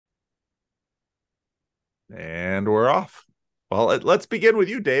And we're off. Well, let's begin with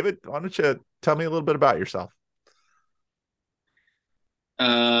you, David. Why don't you tell me a little bit about yourself?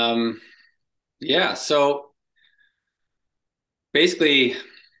 Um, yeah, so basically,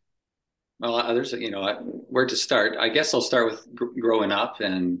 well, there's, where to start. I guess I'll start with growing up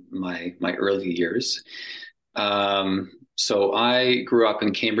and my early years. So I grew up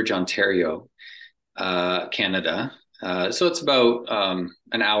in Cambridge, Ontario, Canada. So it's about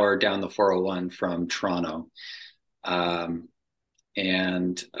an hour down the 401 from Toronto. Um,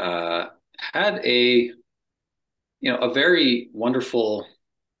 and had a very wonderful,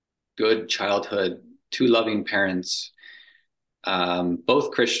 good childhood, two loving parents,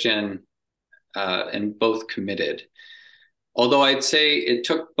 both Christian, and both committed. Although I'd say it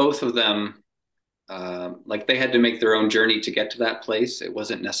took both of them, like they had to make their own journey to get to that place. It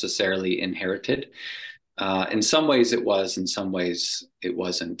wasn't necessarily inherited. In some ways it was, in some ways it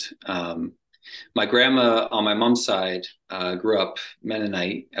wasn't. My grandma on my mom's side grew up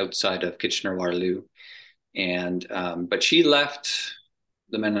Mennonite outside of Kitchener-Waterloo, and but she left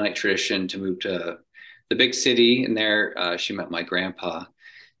the Mennonite tradition to move to the big city, and there she met my grandpa.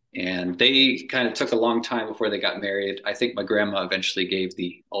 And they kind of took a long time before they got married. I think my grandma eventually gave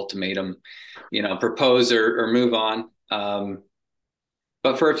the ultimatum, propose or move on.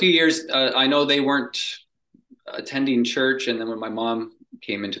 But for a few years, I know they weren't attending church. And then when my mom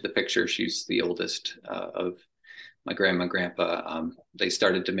came into the picture, she's the oldest of my grandma and grandpa. They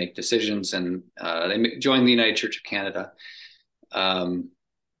started to make decisions, and they joined the United Church of Canada. Um,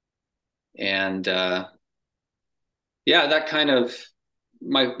 and Yeah, that kind of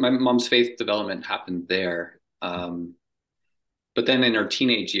my mom's faith development happened there. But then in her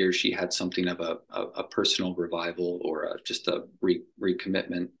teenage years, she had something of a personal revival, or just a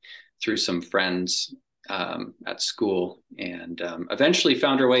recommitment through some friends at school, and eventually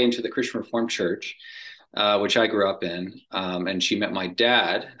found her way into the Christian Reformed Church, which I grew up in. And she met my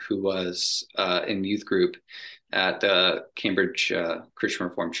dad, who was in youth group at the Cambridge Christian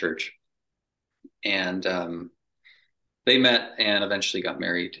Reformed Church. And they met and eventually got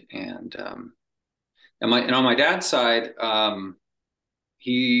married. And on my dad's side,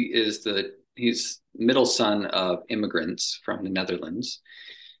 he's middle son of immigrants from the Netherlands,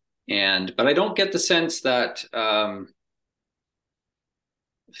 but I don't get the sense that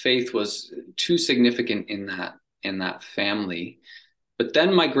faith was too significant in that family. But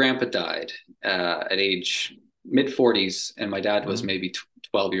then my grandpa died at age mid 40s, and my dad was Mm, maybe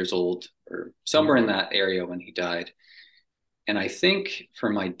 12 years old or somewhere in mm, that area when he died. And I think for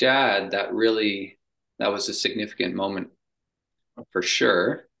my dad, that was a significant moment for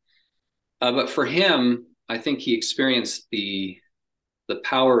sure. But for him, I think he experienced the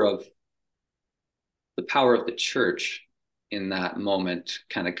power of the power of the church in that moment,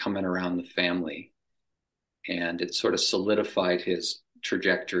 kind of coming around the family, and it sort of solidified his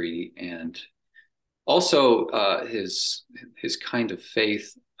trajectory, and also his kind of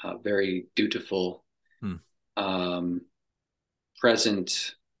faith, very dutiful, mm. um,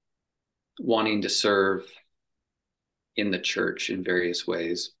 present, wanting to serve in the church in various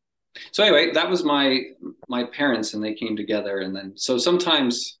ways. So anyway, that was my parents, and they came together. And then so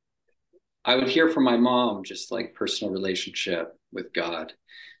sometimes I would hear from my mom just like personal relationship with God,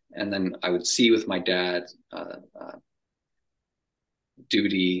 and then I would see with my dad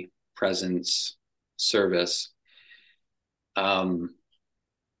duty, presence, service. Um,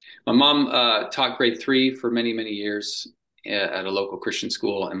 my mom taught grade 3 for many years at a local Christian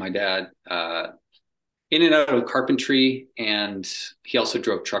school, and my dad in and out of carpentry, and he also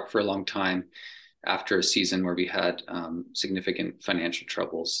drove truck for a long time after a season where we had significant financial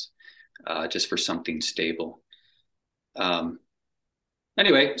troubles, just for something stable. Um,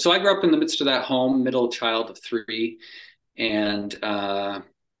 anyway, so I grew up in the midst of that home, middle child of three, and so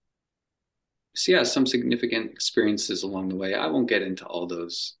yeah, some significant experiences along the way. I won't get into all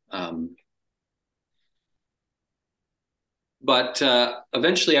those, but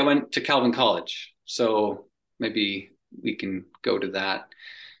eventually I went to Calvin College, so maybe we can go to that.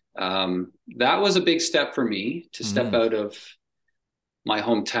 That was a big step for me to step Mm. out of my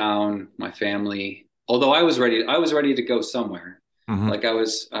hometown, my family. Although I was ready to go somewhere. Hmm. Like I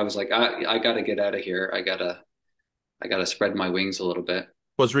was like, I got to get out of here. I got to spread my wings a little bit.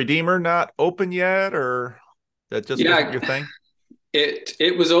 Was Redeemer not open yet, or that just wasn't Yeah, your thing?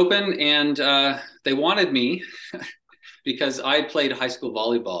 it was open, and they wanted me because I played high school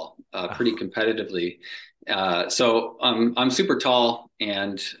volleyball pretty competitively. So I'm super tall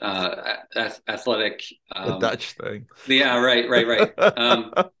and athletic. The Dutch thing. Yeah, right.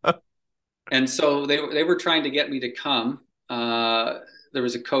 And so they were trying to get me to come. there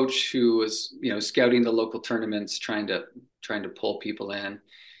was a coach who was, scouting the local tournaments, trying to pull people in,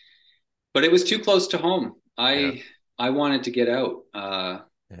 but it was too close to home. Yeah. I wanted to get out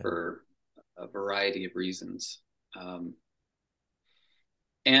Yeah. for a variety of reasons.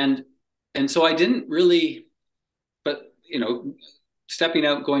 And so I didn't really, but stepping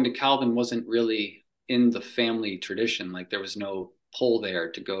out, going to Calvin wasn't really in the family tradition. Like there was no pull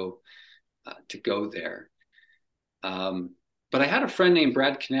there to go there. But I had a friend named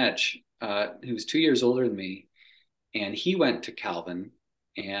Brad Knetch, who was 2 years older than me, and he went to Calvin,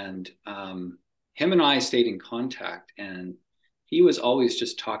 and him and I stayed in contact, and he was always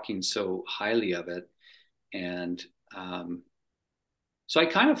just talking so highly of it. And so I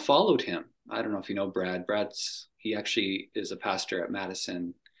kind of followed him. I don't know if you know Brad. He actually is a pastor at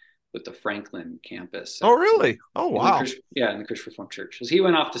Madison with the Franklin campus. Oh, really? Oh, wow. In the Christian Reformed Church. Because he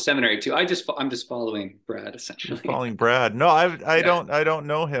went off to seminary too. I'm just following Brad essentially. You're following Brad. No, I don't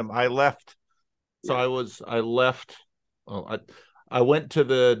know him. I left. So I left. Well, I went to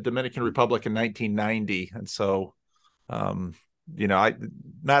the Dominican Republic in 1990, and so,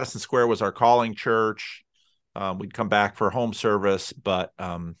 Madison Square was our calling church. We'd come back for home service, but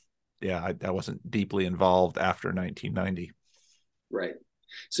I wasn't deeply involved after 1990. Right.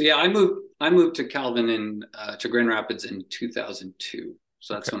 So I moved to Calvin to Grand Rapids in 2002.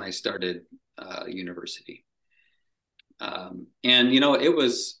 So that's when I started university. And it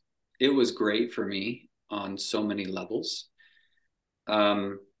was great for me on so many levels.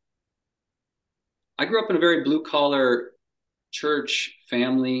 I grew up in a very blue collar church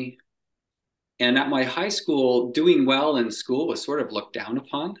family, and at my high school, doing well in school was sort of looked down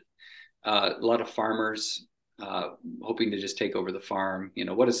upon. A lot of farmers hoping to just take over the farm.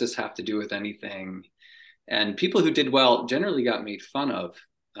 What does this have to do with anything? And people who did well generally got made fun of.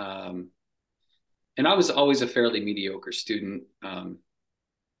 And I was always a fairly mediocre student.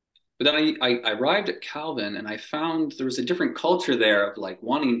 But then I arrived at Calvin, and I found there was a different culture there of like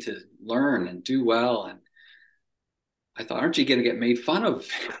wanting to learn and do well. And I thought, aren't you going to get made fun of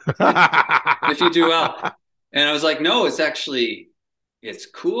if you do well? And I was like, no, it's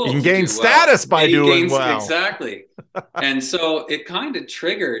cool. You can gain status by doing well. Exactly. And so it kind of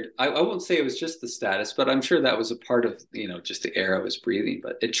triggered, I won't say it was just the status, but I'm sure that was a part of, just the air I was breathing,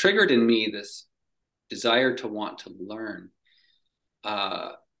 but it triggered in me this desire to want to learn.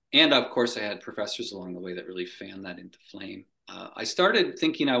 And of course I had professors along the way that really fanned that into flame. I started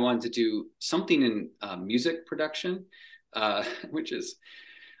thinking I wanted to do something in music production, which is,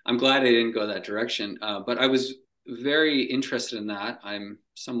 I'm glad I didn't go that direction. But I was very interested in that. I'm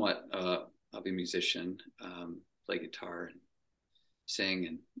somewhat of a musician, play guitar and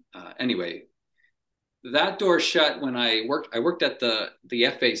sing. And anyway, that door shut when I worked at the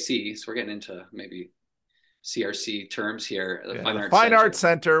FAC. So we're getting into maybe CRC terms here. The Fine Arts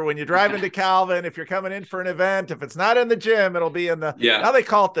Center. When you drive into Calvin, if you're coming in for an event, if it's not in the gym, it'll be in the, now they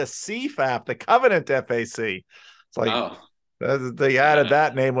call it the CFAP, the Covenant FAC. It's like, they added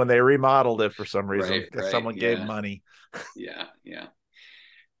that name when they remodeled it for some reason. Right, someone gave money. Yeah.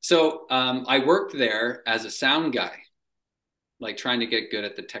 So I worked there as a sound guy, like trying to get good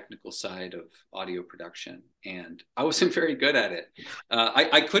at the technical side of audio production. And I wasn't very good at it.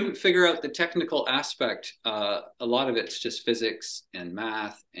 I couldn't figure out the technical aspect. A lot of it's just physics and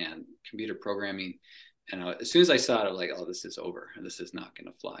math and computer programming. And as soon as I saw it, I was like, oh, this is over. This is not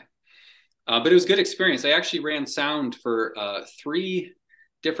going to fly. But it was a good experience. I actually ran sound for 3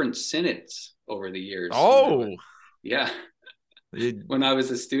 different synods over the years. Oh, yeah. When I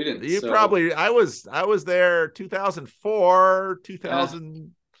was a student. I was there 2004,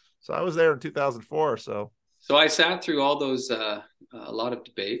 2000. So I was there in 2004. So I sat through all those, a lot of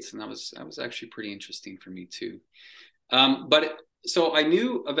debates, and that was actually pretty interesting for me too. But so I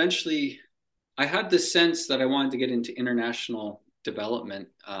knew eventually I had this sense that I wanted to get into international development,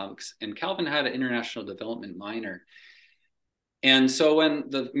 and Calvin had an international development minor. And so when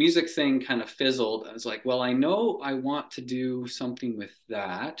the music thing kind of fizzled, I was like, well, I know I want to do something with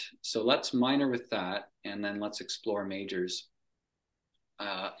that. So let's minor with that, and then let's explore majors.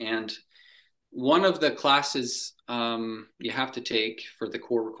 And one of the classes you have to take for the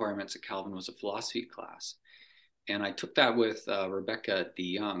core requirements at Calvin was a philosophy class. And I took that with Rebecca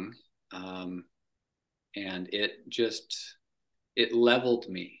DeYoung. And it leveled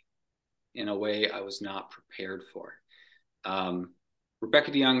me in a way I was not prepared for. Rebecca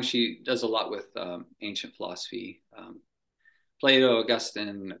DeYoung, she does a lot with ancient philosophy, Plato,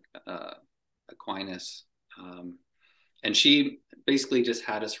 Augustine, Aquinas, and she basically just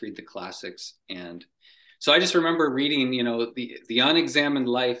had us read the classics. And so I just remember reading, the unexamined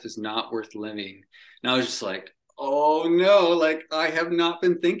life is not worth living. And I was just like, oh no, like I have not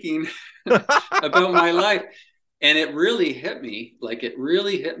been thinking about my life. And it really hit me, like it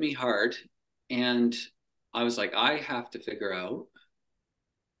really hit me hard. And I was like, I have to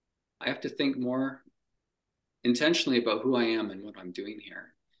think more intentionally about who I am and what I'm doing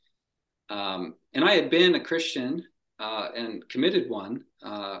here. And I had been a Christian and committed one.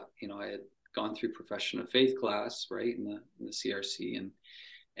 I had gone through profession of faith class, right, in the CRC,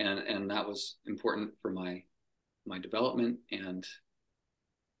 and that was important for my development. And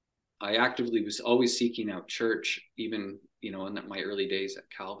I actively was always seeking out church, even in my early days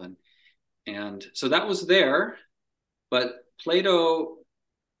at Calvin. And so that was there, but Plato,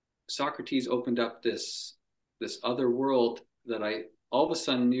 Socrates opened up this other world that I all of a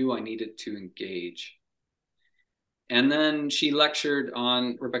sudden knew I needed to engage. And then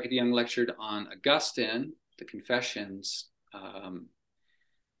Rebecca DeYoung lectured on Augustine, the Confessions.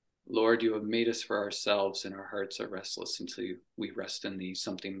 Lord, you have made us for ourselves, and our hearts are restless until we rest in thee,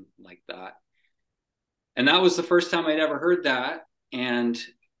 something like that. And that was the first time I'd ever heard that. And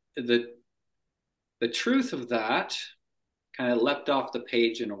the truth of that kind of leapt off the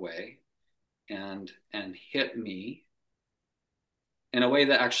page in a way and hit me in a way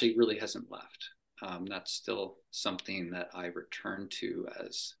that actually really hasn't left. That's still something that I return to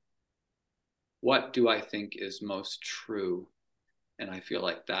as, what do I think is most true? And I feel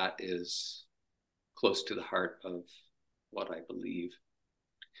like that is close to the heart of what I believe.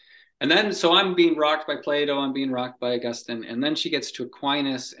 And then, so I'm being rocked by Plato, I'm being rocked by Augustine. And then she gets to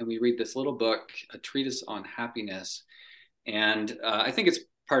Aquinas and we read this little book, a treatise on happiness. And I think it's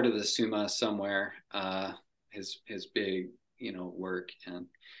part of the Summa somewhere, his big, work. And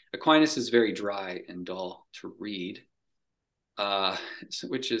Aquinas is very dry and dull to read,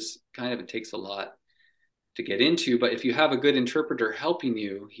 which is it takes a lot to get into. But if you have a good interpreter helping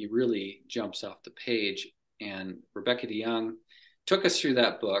you, he really jumps off the page. And Rebecca DeYoung took us through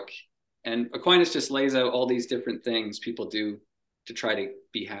that book. And Aquinas just lays out all these different things people do to try to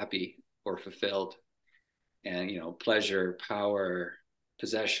be happy or fulfilled. And, pleasure, power,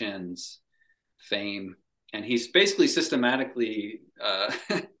 possessions, fame. And he's basically systematically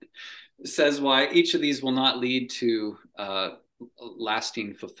says why each of these will not lead to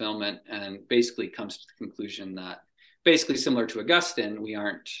lasting fulfillment, and basically comes to the conclusion that, basically similar to Augustine, we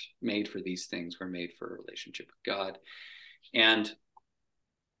aren't made for these things. We're made for a relationship with God. And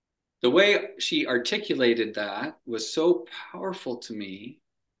the way she articulated that was so powerful to me.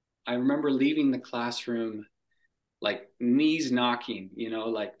 I remember leaving the classroom, like knees knocking,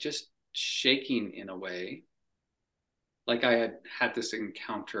 like just shaking in a way. Like I had this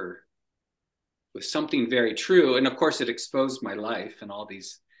encounter with something very true. And of course, it exposed my life in all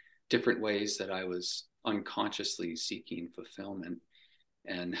these different ways that I was unconsciously seeking fulfillment,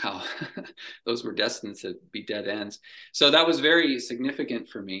 and how those were destined to be dead ends. So that was very significant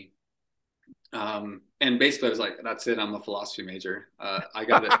for me. And basically I was like, that's it. I'm a philosophy major. I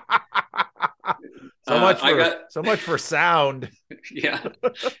got it. So much for sound. Yeah,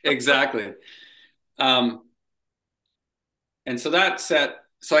 exactly. And so that set,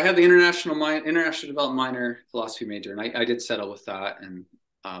 so I had the international development minor, philosophy major, and I did settle with that. And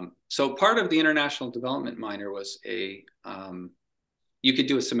so part of the international development minor was you could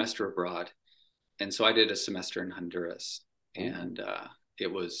do a semester abroad. And so I did a semester in Honduras, and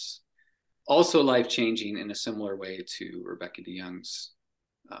it was also life-changing in a similar way to Rebecca DeYoung's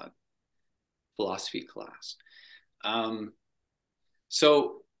philosophy class.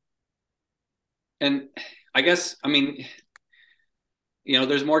 So, and I guess,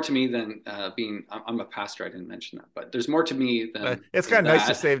 there's more to me than I'm a pastor. I didn't mention that, but there's more to me than it's kind of nice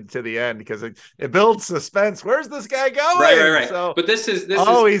to save it to the end, because it builds suspense. Where's this guy going? Right. So, but this is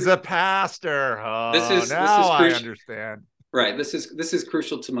he's a pastor. I understand. Right. This is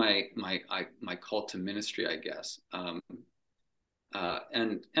crucial to my call to ministry, I guess.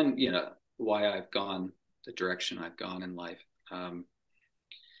 And why I've gone the direction I've gone in life.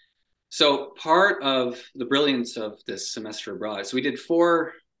 So part of the brilliance of this semester abroad, so we did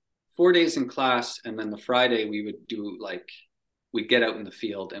four days in class, and then the Friday we would do we'd get out in the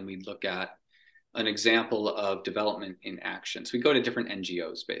field and we'd look at an example of development in action. So we go to different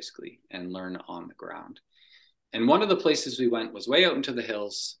NGOs basically and learn on the ground. And one of the places we went was way out into the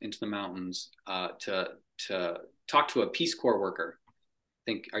hills, into the mountains, to talk to a Peace Corps worker.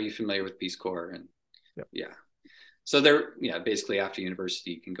 Are you familiar with Peace Corps? And yep. Yeah. So they're, basically after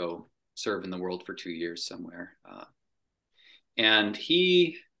university, you can go serve in the world for 2 years somewhere. And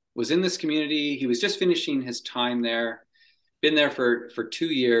he was in this community. He was just finishing his time there, been there for 2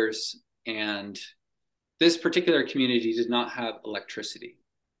 years. And this particular community did not have electricity.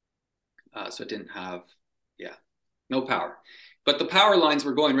 So it didn't have, no power. But the power lines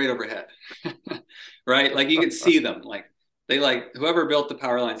were going right overhead, right? Like you could see them. Like they like whoever built the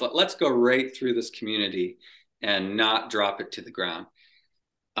power lines. Let's go right through this community and not drop it to the ground.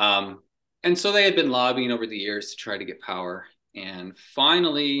 And so they had been lobbying over the years to try to get power. And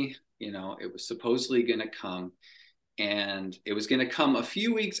finally, you know, it was supposedly going to come. And it was going to come a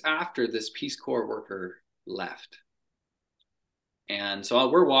few weeks after this Peace Corps worker left. And so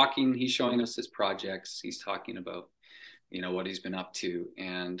we're walking, he's showing us his projects. He's talking about, you know, what he's been up to.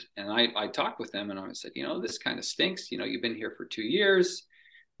 And I talked with him and I said, you know, this kind of stinks. You know, you've been here for 2 years,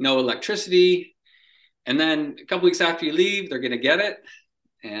 no electricity. And then a couple weeks after you leave, they're going to get it.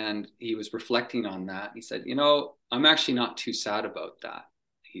 And he was reflecting on that. He said, you know, I'm actually not too sad about that,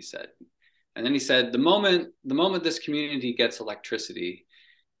 he said. And then he said, the moment this community gets electricity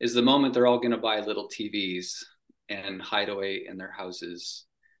is the moment they're all going to buy little TVs and hide away in their houses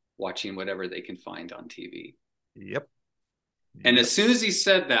watching whatever they can find on TV. Yep. And as soon as he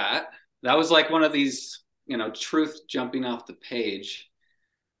said that, that was like one of these, you know, truth jumping off the page.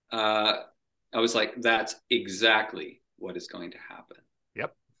 I was like, that's exactly what is going to happen.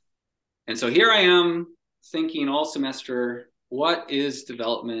 Yep. And so here I am thinking all semester, what is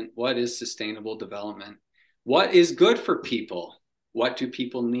development? What is sustainable development? What is good for people? What do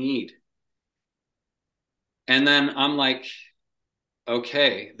people need? And then I'm like,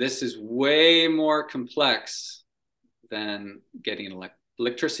 okay, this is way more complex than getting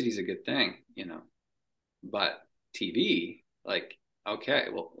electricity is a good thing, you know, but TV, like, okay,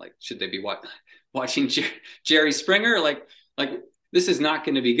 well, like, should they be watching Jerry Springer? Like this is not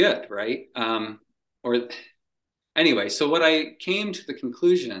going to be good, right? Or anyway, so what I came to the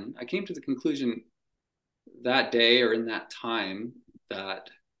conclusion that day or in that time that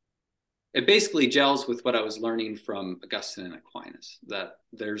it basically gels with what I was learning from Augustine and Aquinas, that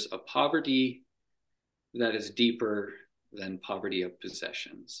there's a poverty that is deeper than poverty of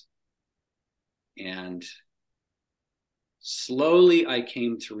possessions. And slowly I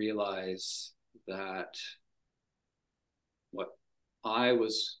came to realize that what I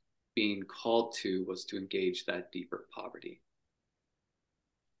was being called to was to engage that deeper poverty.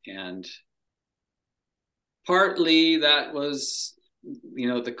 And partly that was, you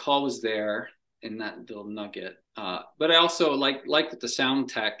know, the call was there in that little nugget. But I also like with the sound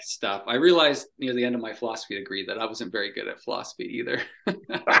tech stuff, I realized near the end of my philosophy degree that I wasn't very good at philosophy either.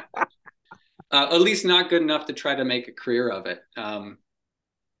 At least not good enough to try to make a career of it.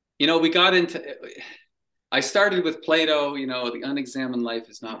 You know, I started with Plato, you know, the unexamined life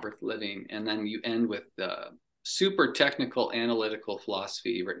is not worth living. And then you end with the super technical analytical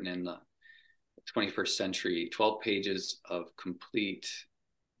philosophy written in the 21st century, 12 pages of complete,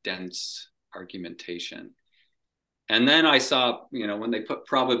 dense argumentation. And then I saw, you know, when they put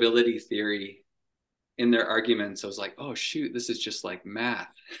probability theory in their arguments, I was like, oh, shoot, this is just like math.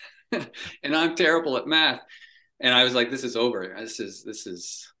 And I'm terrible at math. And I was like, this is over. This is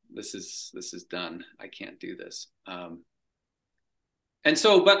done. I can't do this. And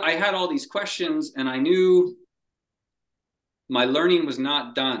so, but I had all these questions and I knew my learning was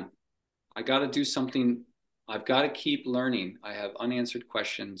not done. I got to do something. I've got to keep learning. I have unanswered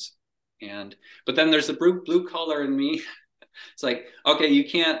questions. But then there's the blue collar in me. It's like, okay,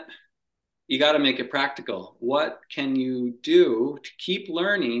 you got to make it practical. What can you do to keep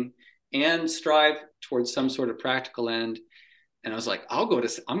learning and strive towards some sort of practical end? And I was like, I'm going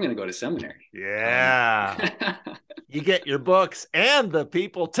to go to seminary. Yeah. You get your books and the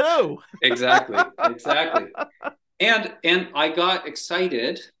people too. Exactly. And I got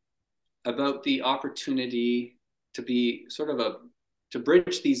excited about the opportunity to be to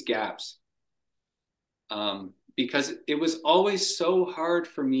bridge these gaps. Because it was always so hard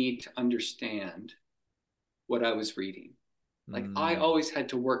for me to understand what I was reading. Like I always had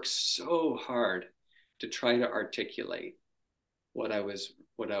to work so hard to try to articulate what I was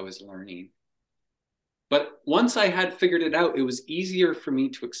learning. But once I had figured it out, it was easier for me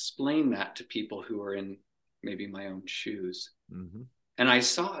to explain that to people who are in maybe my own shoes. Mm-hmm. And I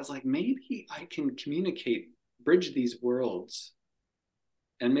was like, maybe I can bridge these worlds.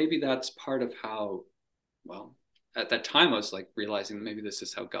 And maybe that's part of how, well, at that time I was like realizing maybe this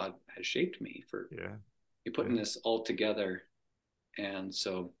is how God has shaped me for putting this all together. And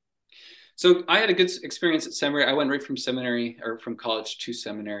so I had a good experience at seminary. I went right from seminary or from college to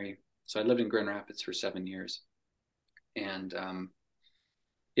seminary. So I lived in Grand Rapids for 7 years. And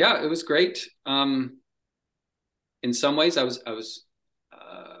it was great. In some ways I was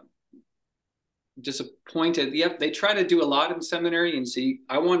disappointed. Yeah, they try to do a lot in seminary, and see,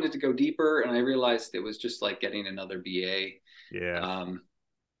 I wanted to go deeper, and I realized it was just like getting another BA. Yeah.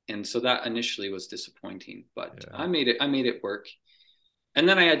 And so that initially was disappointing, but I made it work. And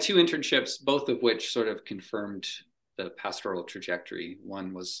then I had 2 internships, both of which sort of confirmed the pastoral trajectory.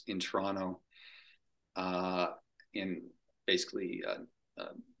 One was in Toronto, in basically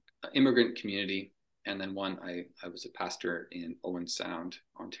immigrant community. And then one, I was a pastor in Owen Sound,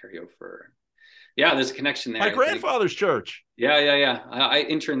 Ontario there's a connection there. My grandfather's church. Yeah. I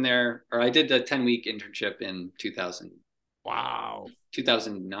interned there, or I did a 10-week internship in 2000. Wow.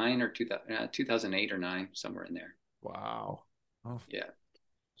 2009 or 2008 or 9, somewhere in there. Wow. Oh. Yeah.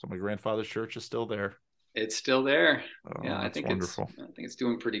 So my grandfather's church is still there. It's still there. Oh, yeah, I think wonderful. I think it's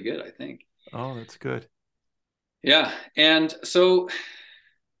doing pretty good, I think. Oh, that's good. Yeah. And so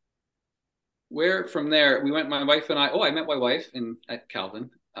where from there, we went, my wife and I met my wife at Calvin.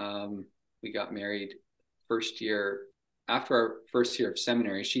 We got married after our first year of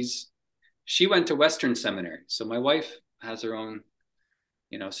seminary. She went to Western Seminary. So my wife has her own,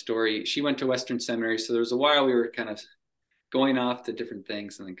 story. She went to Western Seminary. So there was a while we were kind of going off to different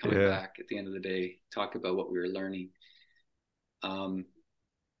things and then coming back at the end of the day, talk about what we were learning. So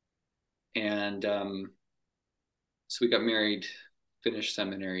we got married, finished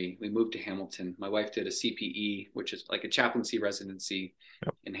seminary. We moved to Hamilton. My wife did a CPE, which is like a chaplaincy residency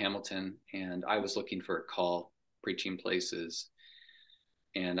in Hamilton. And I was looking for a call, preaching places.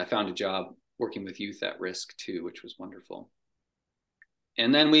 And I found a job working with youth at risk too, which was wonderful.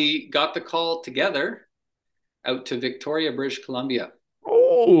 And then we got the call together out to Victoria, British Columbia.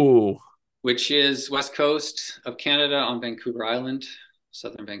 Oh, which is west coast of Canada on Vancouver Island,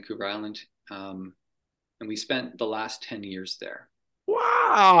 southern Vancouver Island. And we spent the last 10 years there.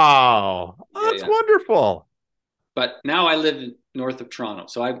 Wow. That's wonderful. But now I live north of Toronto.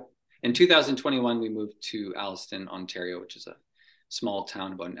 So in 2021, we moved to Alliston, Ontario, which is a small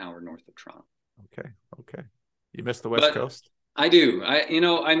town about an hour north of Toronto. Okay. You miss the West Coast? I do.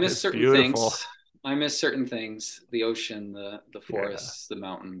 I miss certain things. I miss certain things: the ocean, the forests, the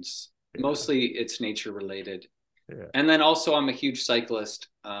mountains. Mostly, it's nature related. And then also, I'm a huge cyclist.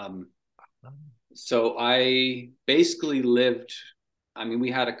 So I basically lived. I mean,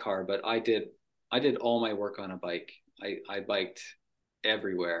 we had a car, but I did all my work on a bike. I biked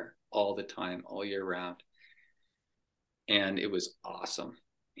everywhere, all the time, all year round, and it was awesome.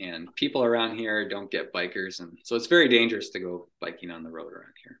 And people around here don't get bikers, and so it's very dangerous to go biking on the road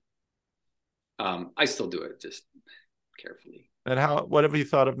around here. I still do it, just carefully. And what have you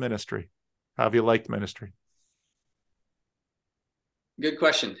thought of ministry? How have you liked ministry? Good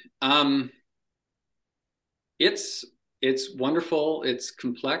question. It's wonderful. It's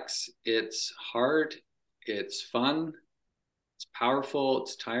complex. It's hard. It's fun. It's powerful.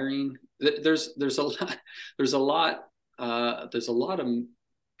 It's tiring. There's a lot of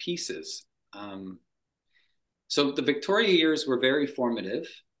pieces. So the Victoria years were very formative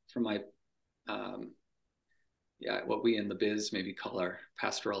for my what we in the biz maybe call our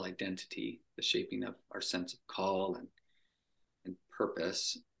pastoral identity, the shaping of our sense of call and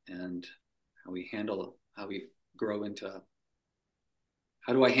purpose, and how we grow into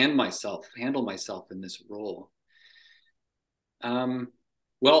how do I handle myself in this role.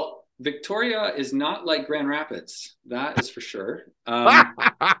 Well, Victoria is not like Grand Rapids, that is for sure. It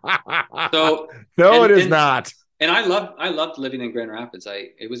is not. And I loved living in Grand Rapids.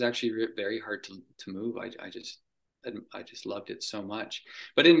 It was actually very hard to move. I just loved it so much.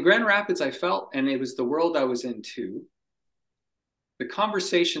 But in Grand Rapids, I felt, and it was the world I was in too, the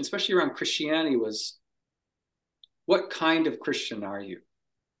conversation, especially around Christianity, was, what kind of Christian are you?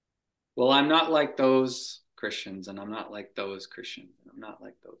 Well, I'm not like those Christians, and I'm not like those Christians, and I'm not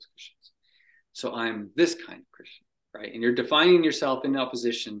like those Christians. So I'm this kind of Christian, right? And you're defining yourself in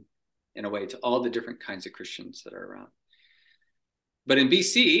opposition in a way to all the different kinds of Christians that are around. But in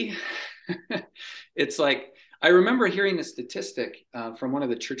BC, it's like, I remember hearing a statistic from one of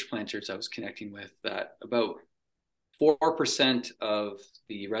the church planters I was connecting with, that about 4% of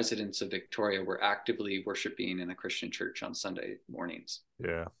the residents of Victoria were actively worshiping in a Christian church on Sunday mornings.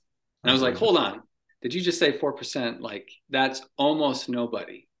 Yeah. And I was like, hold on, did you just say 4%? Like, that's almost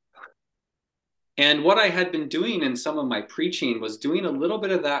nobody. And what I had been doing in some of my preaching was doing a little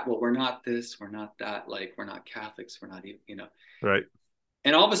bit of that. Well, we're not this, we're not that, like, we're not Catholics, we're not even, Right.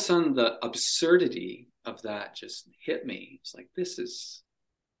 And all of a sudden, the absurdity of that just hit me. It's like, this is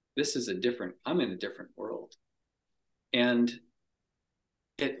I'm in a different world. And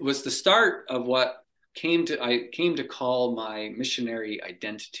it was the start of what I came to call my missionary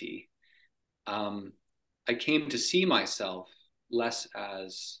identity. I came to see myself less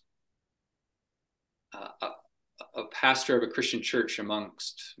as a pastor of a Christian church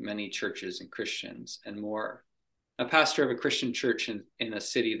amongst many churches and Christians, and more a pastor of a Christian church in a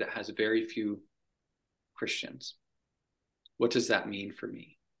city that has very few Christians. What does that mean for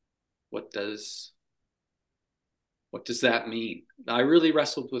me? What does that mean? I really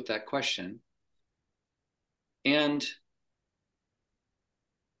wrestled with that question. And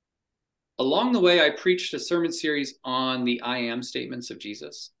along the way, I preached a sermon series on the I am statements of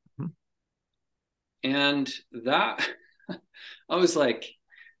Jesus. Mm-hmm. And that, I was like,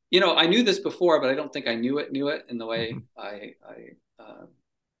 I knew this before, but I don't think I knew it in the way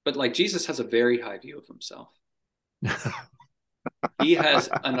but like Jesus has a very high view of himself. He has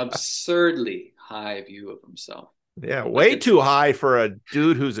an absurdly high view of himself. Yeah, way too high for a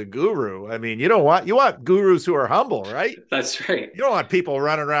dude who's a guru. I mean, you want gurus who are humble, right? That's right. You don't want people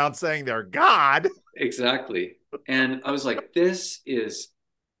running around saying they're God. Exactly. And I was like, this is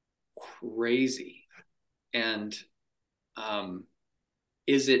crazy. And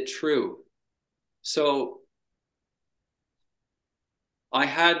is it true? So I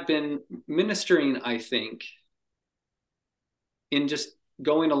had been ministering, I think, in just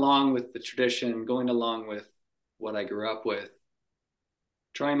going along with the tradition, going along with what I grew up with,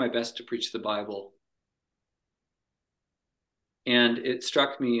 trying my best to preach the Bible. And it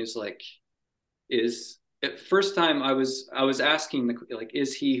struck me as like, at first time I was asking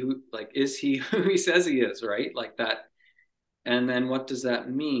is he who he says he is, right? Like that. And then what does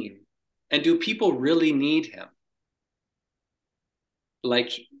that mean? And do people really need him?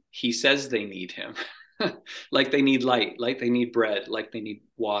 Like he says they need him, like they need light, like they need bread, like they need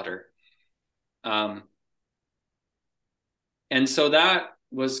water. And so that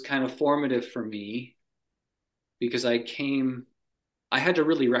was kind of formative for me, because I had to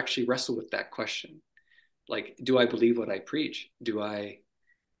really actually wrestle with that question. Like, do I believe what I preach? Do I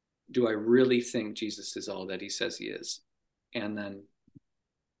really think Jesus is all that he says he is? And then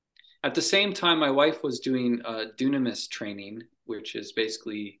at the same time, my wife was doing dunamis training, which is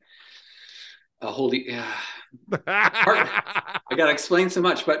basically a holy. I got to explain so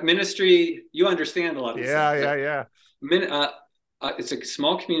much, but ministry, you understand a lot of this stuff. Yeah. It's a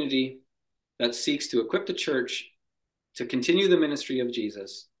small community that seeks to equip the church to continue the ministry of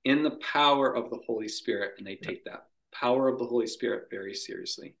Jesus in the power of the Holy Spirit. And they take that power of the Holy Spirit very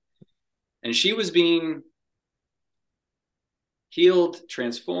seriously. And she was being healed,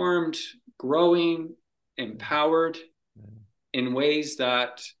 transformed, growing, empowered in ways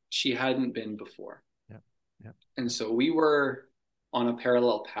that she hadn't been before. And so we were on a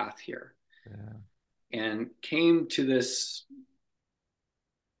parallel path here, and came to this,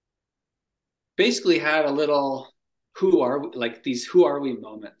 basically had a little who are we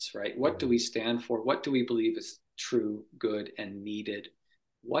moments, right? What do we stand for? What do we believe is true, good, and needed?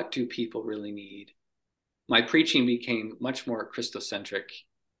 What do people really need? My preaching became much more Christocentric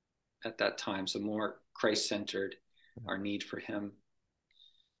at that time, so more Christ-centered, our need for him.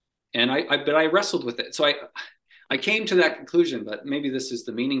 And I wrestled with it. So I came to that conclusion, but maybe this is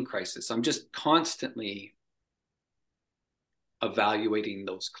the meaning crisis. I'm just constantly evaluating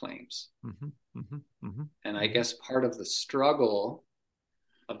those claims. And I guess part of the struggle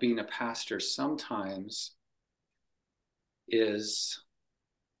of being a pastor sometimes is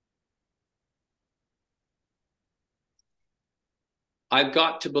I've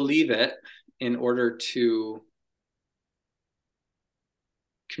got to believe it in order to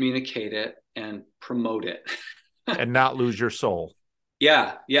communicate it and promote it. And not lose your soul.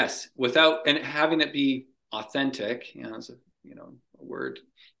 Yes. Without, and having it be authentic, it's a word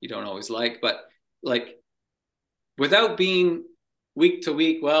you don't always like, but like without being week to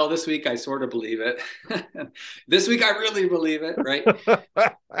week, well, this week I sort of believe it. This week I really believe it, right?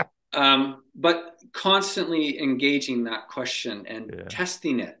 But constantly engaging that question and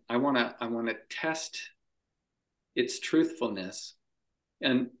testing it. I want to test its truthfulness.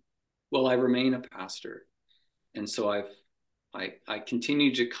 And will I remain a pastor? And so I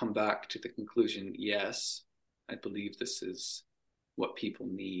continue to come back to the conclusion, yes, I believe this is what people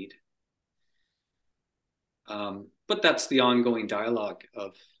need. But that's the ongoing dialogue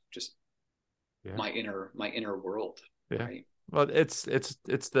of just my inner world. Yeah. Right? Well, it's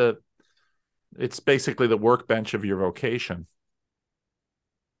basically the workbench of your vocation.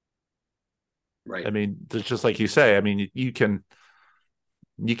 Right. I mean, it's just like you say, I mean, you can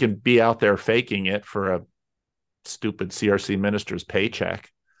be out there faking it for a stupid CRC minister's paycheck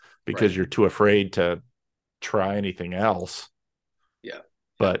because you're too afraid to try anything else. Yeah.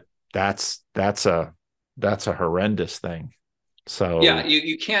 But that's a horrendous thing. So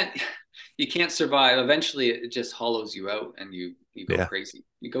you can't survive. Eventually it just hollows you out and you go crazy.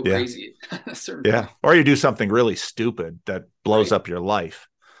 You go crazy at a certain point. Or you do something really stupid that blows up your life.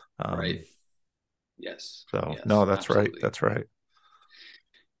 Right. Yes. So yes, no, that's absolutely. right. That's right.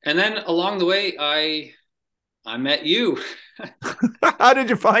 And then along the way, I met you. How did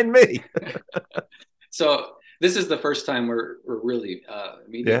you find me? So this is the first time we're really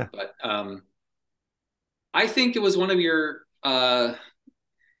meeting, Yeah. but I think it was one of your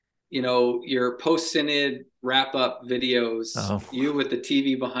your post synod wrap up videos. Oh. You with the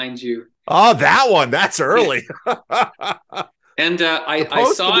TV behind you. Oh, that one. That's early. And I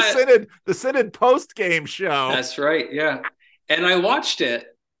post saw the synod post game show. That's right. Yeah. And I watched it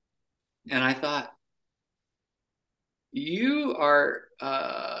and I thought, you are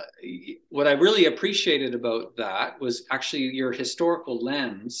what I really appreciated about that was actually your historical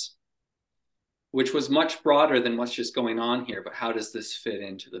lens, which was much broader than what's just going on here, but how does this fit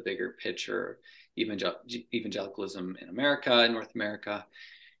into the bigger picture, evangelicalism in America, in North America?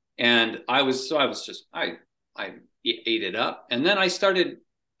 And I ate it up. And then I started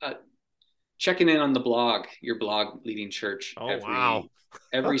checking in on the blog, your blog, Leading Church,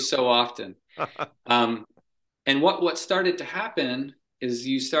 every so often. And what started to happen is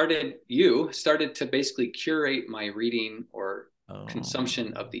you started to basically curate my reading or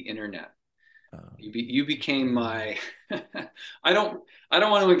consumption of the internet. You became my I don't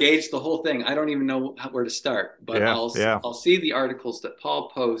want to engage the whole thing. I don't even know where to start, but I'll see the articles that Paul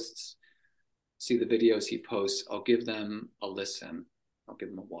posts, see the videos he posts. I'll give them a listen. I'll give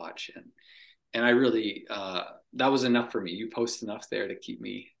them a watch. And I really that was enough for me. You post enough there to keep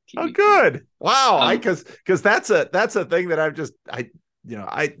me good. Wow. Because that's a thing that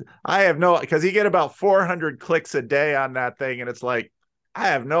I have no, because you get about 400 clicks a day on that thing, and it's like, I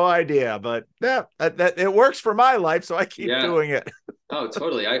have no idea, but yeah, that it works for my life, so I keep doing it. Oh,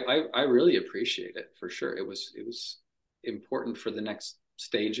 totally. I really appreciate it, for sure. It was important for the next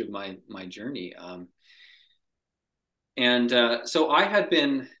stage of my journey. So I had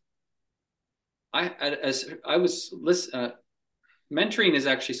been, mentoring is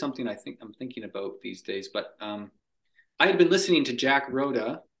actually something I'm thinking about these days, but I had been listening to Jack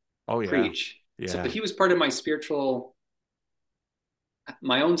Rhoda preach. Yeah. So he was part of my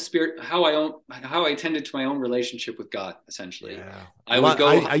own spirit, how I attended to my own relationship with God, essentially. Yeah.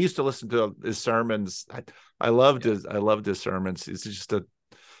 I used to listen to his sermons. I loved his sermons. He's just a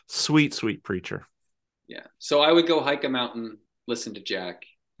sweet preacher. Yeah. So I would go hike a mountain, listen to Jack.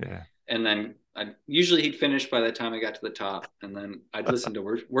 Yeah. And then usually he'd finish by the time I got to the top, and then I'd listen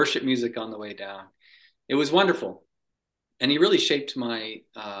to worship music on the way down. It was wonderful. And he really shaped my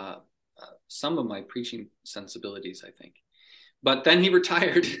some of my preaching sensibilities, I think. But then he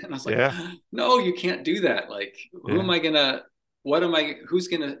retired, and I was like, no, you can't do that. Like, who's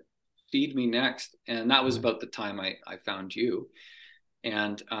gonna feed me next? And that was about the time I found you.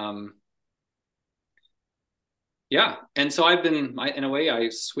 And and so I've been, in a way, I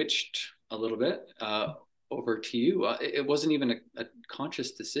switched a little bit over to you. It wasn't even a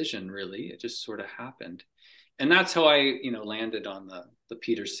conscious decision, really. It just sort of happened. And that's how I, landed on the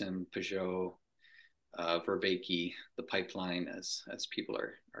Peterson, Peugeot, Vervaeke, the pipeline, as people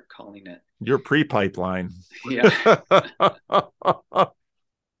are calling it. Your pre-pipeline. Yeah.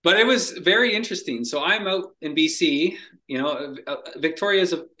 But it was very interesting. So I'm out in BC. Victoria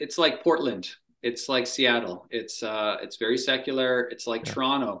it's like Portland. It's like Seattle. It's very secular. It's like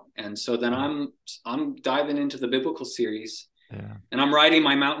Toronto. And so then I'm diving into the biblical series, and I'm riding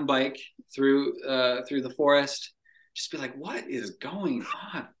my mountain bike through the forest. Just be like, what is going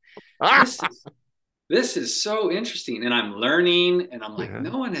on? This is so interesting. And I'm learning, and I'm like,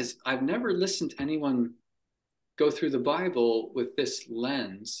 I've never listened to anyone go through the Bible with this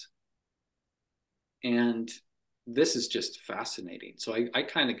lens. And this is just fascinating. So I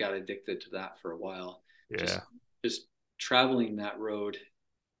kind of got addicted to that for a while. Yeah. Just traveling that road,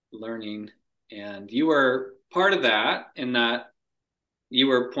 learning. And you were part of that, in that you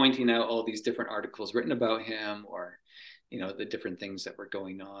were pointing out all these different articles written about him, or, the different things that were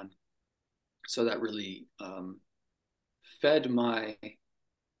going on. So that really fed my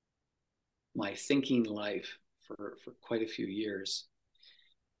thinking life for quite a few years.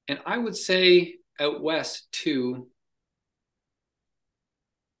 And I would say out west too,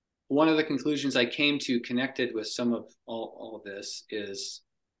 one of the conclusions I came to, connected with some of all of this, is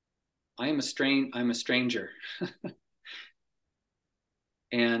I'm a stranger.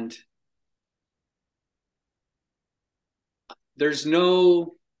 And there's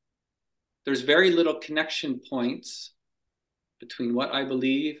very little connection points between what I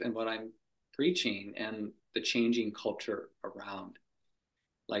believe and what I'm preaching and the changing culture around.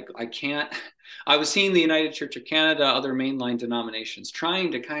 Like, I was seeing the United Church of Canada, other mainline denominations,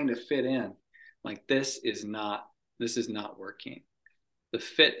 trying to kind of fit in. Like, this is not working. the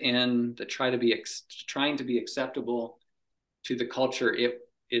fit in, the trying to be acceptable to the culture,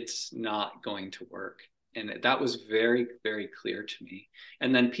 it's not going to work. And that was very, very clear to me.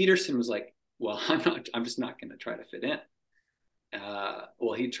 And then Peterson was like, well, I'm just not going to try to fit in.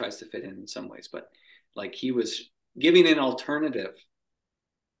 Well, he tries to fit in some ways, but like he was giving an alternative.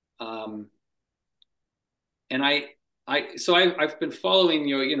 And I've been following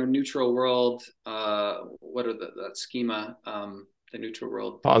Neutral World. What are that schema? The Neutral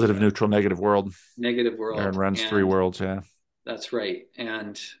World, positive, neutral, negative world. Negative world. Aaron runs 3 worlds. Yeah, that's right.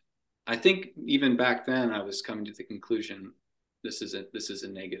 And I think even back then I was coming to the conclusion this is a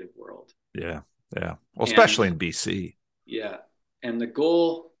negative world. Yeah. Well, especially in BC. Yeah. And the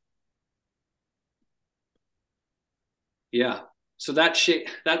goal. Yeah. So that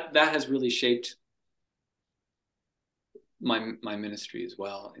has really shaped my ministry as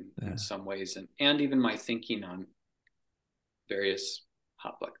well in some ways, and even my thinking on various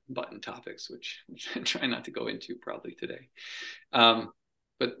hot button topics, which I try not to go into probably today.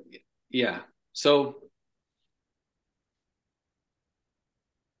 But yeah, so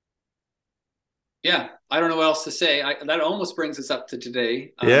yeah, I don't know what else to say. That almost brings us up to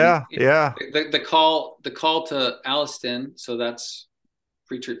today. The call to Alliston. So that's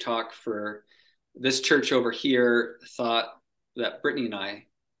preacher talk for this church over here. Thought that Brittany and I,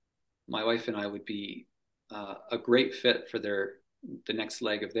 my wife and I, would be a great fit for the next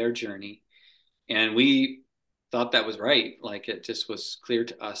leg of their journey, and we thought that was right. Like, it just was clear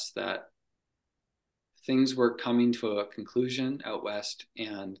to us that things were coming to a conclusion out west,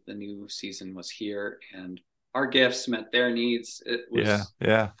 and the new season was here, and our gifts met their needs. It was,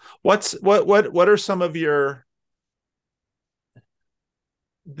 yeah. What are some of the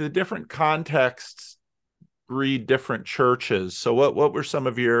different contexts breed different churches? So what were some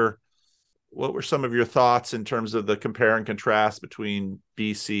of your thoughts in terms of the compare and contrast between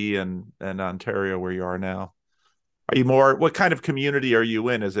BC and Ontario, where you are now? Are you more, what kind of community are you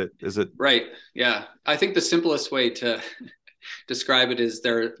in? Is it right? Yeah, I think the simplest way to describe it is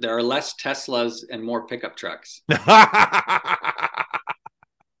there are less Teslas and more pickup trucks.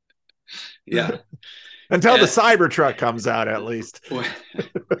 Yeah. Until the Cybertruck comes out, at least.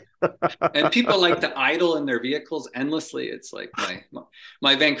 And people like to idle in their vehicles endlessly. It's like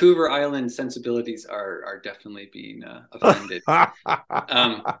my Vancouver Island sensibilities are definitely being offended.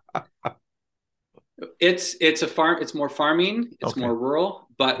 It's a farm. It's more farming. It's more rural,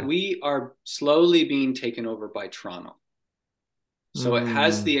 but we are slowly being taken over by Toronto. So it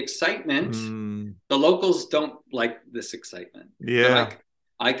has the excitement. The locals don't like this excitement. Yeah.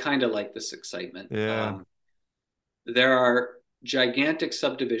 I kind of like this excitement. Yeah. There are gigantic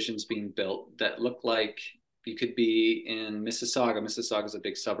subdivisions being built that look like you could be in Mississauga. Mississauga is a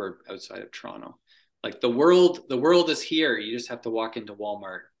big suburb outside of Toronto. Like the world is here. You just have to walk into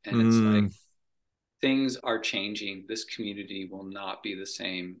Walmart, and it's like things are changing. This community will not be the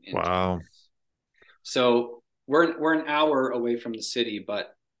same. Wow. So we're an hour away from the city,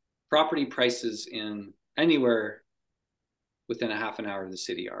 but property prices in anywhere within a half an hour of the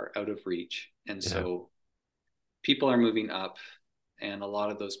city are out of reach. And so people are moving up, and a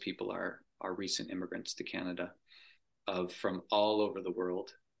lot of those people are recent immigrants to Canada from all over the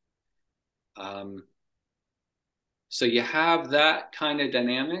world. So you have that kind of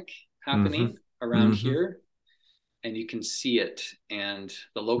dynamic happening around here, and you can see it, and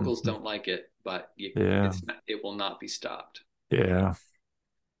the locals don't like it, but it will not be stopped. Yeah.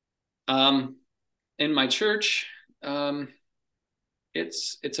 In my church,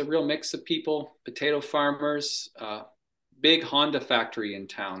 it's a real mix of people, potato farmers, big Honda factory in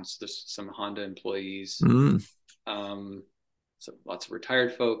town. So there's some Honda employees, so lots of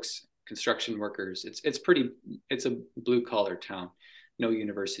retired folks, construction workers. It's a blue collar town, no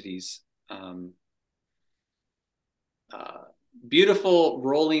universities. Beautiful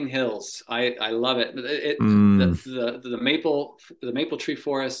rolling hills. I love it. The maple tree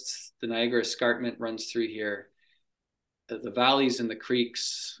forests, the Niagara Escarpment runs through here. The valleys and the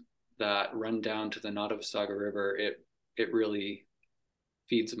creeks that run down to the Nottawasaga River, it really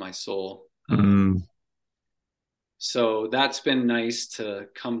feeds my soul. So that's been nice to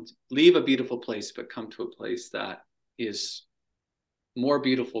leave a beautiful place, but come to a place that is more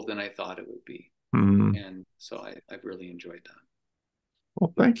beautiful than I thought it would be. And so I've really enjoyed that.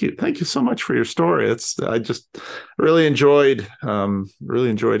 Well, thank you. Thank you so much for your story. I just really enjoyed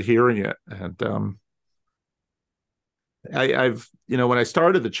hearing it. And I've when I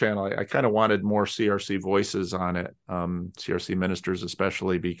started the channel, I kind of wanted more CRC voices on it, CRC ministers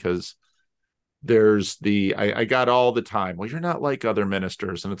especially, because there's I got all the time, well, you're not like other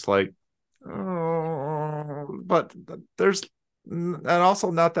ministers, and it's like, oh, but there's and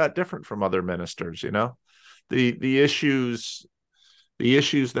also not that different from other ministers, you know, the issues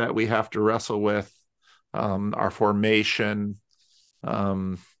that we have to wrestle with, our formation.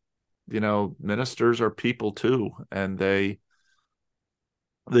 You know, ministers are people too, and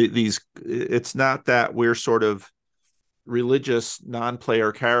it's not that we're sort of religious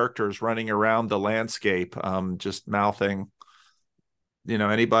non-player characters running around the landscape, just mouthing. You know,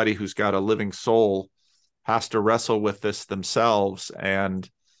 anybody who's got a living soul has to wrestle with this themselves, and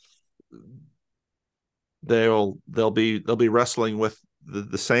they'll be wrestling with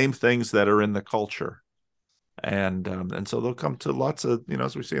the same things that are in the culture. And so they'll come to lots of, you know,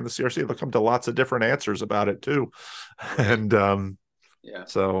 as we see in the CRC, they'll come to lots of different answers about it too. And yeah.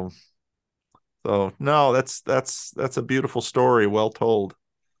 So no, that's a beautiful story. Well told.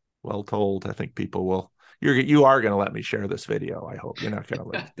 Well told. I think people will. You are going to let me share this video. I hope you're not going to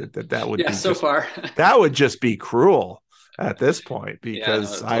let that would be so far. That would just be cruel at this point,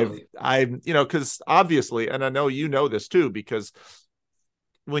 because totally. I've you know, because obviously, and I know you know this too, because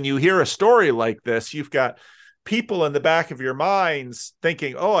when you hear a story like this, you've got people in the back of your minds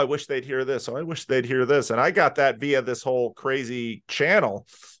thinking, oh, I wish they'd hear this. Oh, I wish they'd hear this. And I got that via this whole crazy channel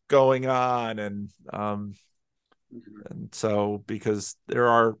going on. And so, because there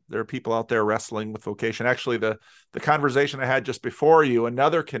are people out there wrestling with vocation. Actually, the conversation I had just before you,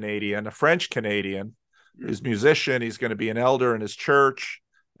 another Canadian, a French Canadian, who's a musician, he's going to be an elder in his church.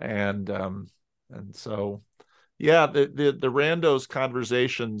 And so, yeah, the randos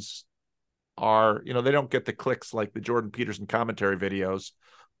conversations are, you know, they don't get the clicks like the Jordan Peterson commentary videos,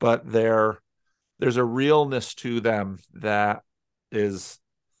 but there's a realness to them that is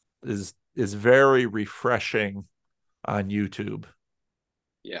very refreshing on YouTube.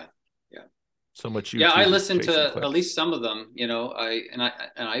 Yeah. So much YouTube. Yeah, I listen to at least some of them, you know,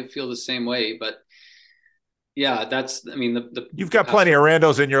 I feel the same way, but yeah, I mean, you've got plenty of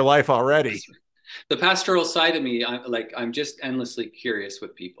randos in your life already. The pastoral side of me, I'm just endlessly curious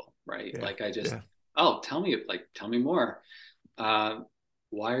with people, right? Yeah, like I just, tell me more. Why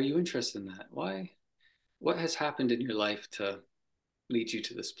are you interested in that? What has happened in your life to lead you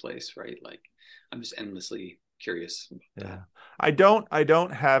to this place, right? Like, I'm just endlessly curious. I don't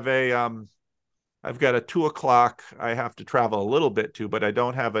have I've got a 2:00. I have to travel a little bit too, but I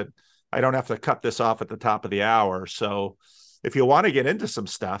don't have to cut this off at the top of the hour. So if you want to get into some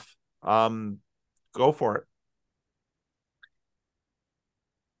stuff, go for it.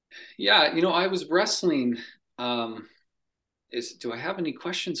 Yeah, you know, I was wrestling. Do I have any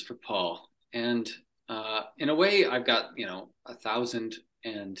questions for Paul? And in a way, I've got, you know, 1,000,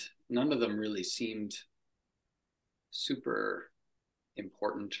 and none of them really seemed super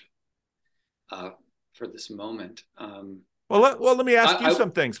important for this moment. Well, let me ask you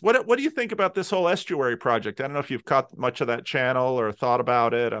some things. What do you think about this whole estuary project? I don't know if you've caught much of that channel or thought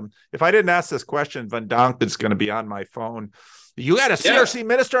about it. If I didn't ask this question, Van Donk is going to be on my phone. You got a CRC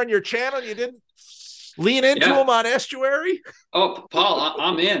minister on your channel, and you didn't lean into him on estuary? Oh, Paul,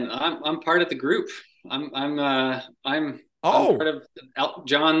 I'm in. I'm part of the group. I'm part of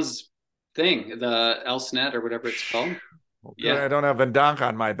John's thing, the ELSNet or whatever it's called. Okay, I don't have Van Donk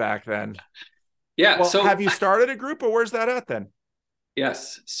on my back then. Yeah. Well, so have you started a group, or where's that at then?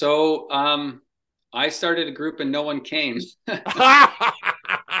 Yes. So I started a group and no one came. That's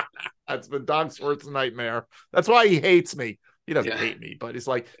Van Donk's worst nightmare. That's why he hates me. He doesn't hate me, but he's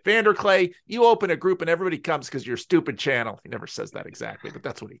like, VanderKlay, you open a group and everybody comes because your stupid channel. He never says that exactly, but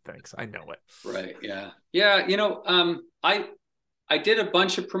that's what he thinks. I know it. Right. Yeah. Yeah. You know, I did a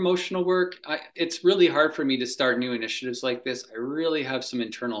bunch of promotional work. It's really hard for me to start new initiatives like this. I really have some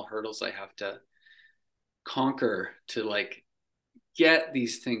internal hurdles I have to conquer to like get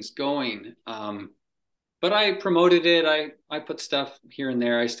these things going. But I promoted it. I put stuff here and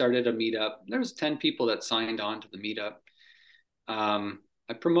there. I started a meetup. There was 10 people that signed on to the meetup.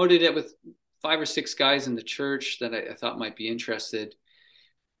 I promoted it with 5 or 6 guys in the church that I thought might be interested.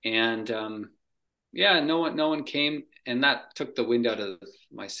 And no one came, and that took the wind out of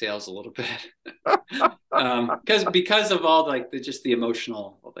my sails a little bit. because of all like the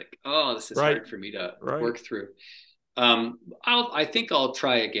emotional, like, oh, this is hard for me to work through. I think I'll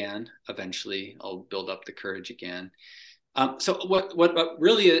try again eventually. I'll build up the courage again. So what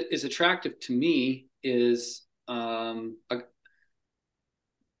really is attractive to me is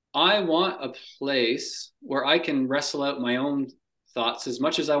I want a place where I can wrestle out my own thoughts as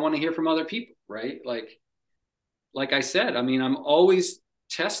much as I want to hear from other people, right? Like I said, I mean, I'm always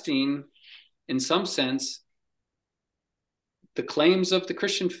testing, in some sense, the claims of the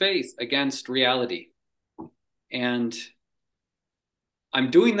Christian faith against reality. And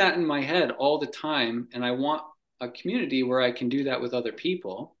I'm doing that in my head all the time. And I want a community where I can do that with other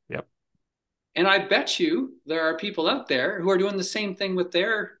people. Yep. And I bet you there are people out there who are doing the same thing with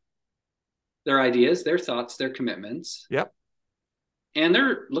their ideas, their thoughts, their commitments. Yep. And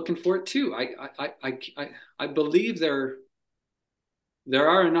they're looking for it too. I believe there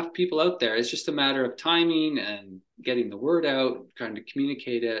are enough people out there. It's just a matter of timing and getting the word out, trying to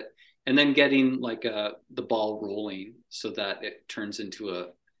communicate it, and then getting like the ball rolling so that it turns into a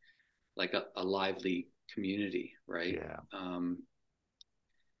lively community, right? Yeah.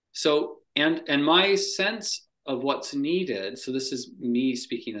 So and my sense of what's needed. So this is me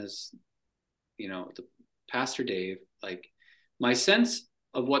speaking as, the Pastor Dave. Like, my sense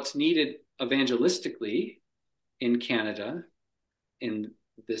of what's needed evangelistically in Canada in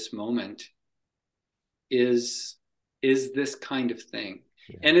this moment is this kind of thing.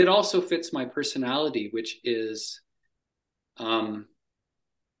 Yeah. And it also fits my personality, which is I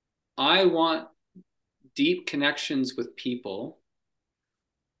want deep connections with people,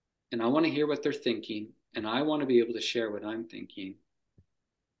 and I want to hear what they're thinking, and I want to be able to share what I'm thinking.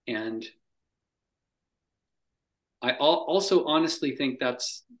 And I also honestly think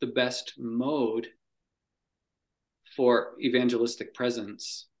that's the best mode for evangelistic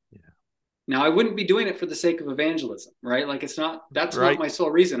presence. Yeah. Now, I wouldn't be doing it for the sake of evangelism, right? Like, that's not my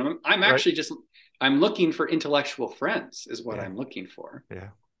sole reason. I'm actually I'm looking for intellectual friends is what I'm looking for. Yeah.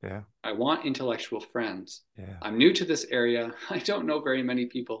 Yeah. I want intellectual friends. Yeah. I'm new to this area. I don't know very many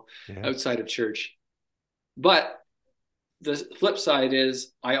people outside of church. But the flip side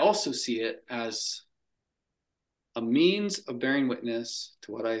is I also see it as a means of bearing witness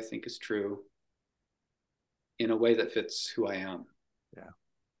to what I think is true in a way that fits who I am. Yeah.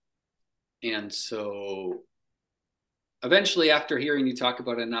 And so eventually, after hearing you talk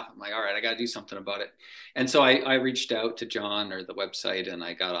about it enough, I'm like, all right, I got to do something about it. And so I reached out to John or the website, and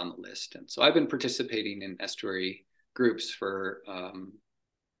I got on the list. And so I've been participating in estuary groups for,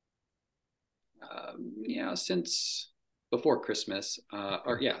 since before Christmas,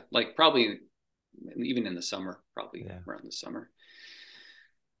 like probably even in the summer, around the summer.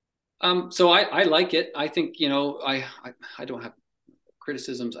 So I like it. I think, I don't have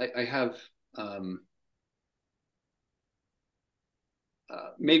criticisms. I have,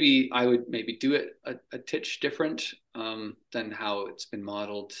 maybe I would do it a titch different than how it's been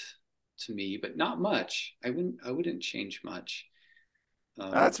modeled to me, but not much. I wouldn't change much.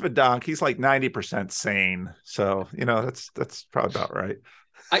 That's Vedonk. He's like 90% sane. So, that's probably about right.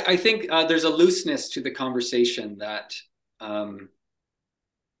 I think there's a looseness to the conversation that I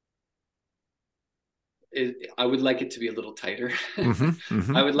would like it to be a little tighter. Mm-hmm,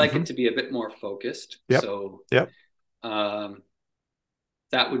 mm-hmm, I would like it to be a bit more focused. Yep, so yep.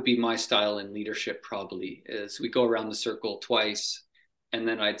 That would be my style in leadership, probably, is we go around the circle twice, and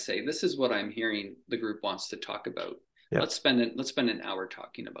then I'd say, this is what I'm hearing the group wants to talk about. Yep. Let's spend an hour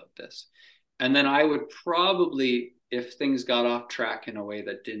talking about this. And then I would probably, if things got off track in a way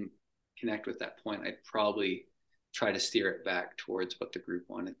that didn't connect with that point, I'd probably try to steer it back towards what the group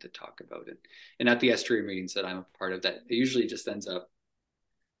wanted to talk about. And at the estuary meetings that I'm a part of, that it usually just ends up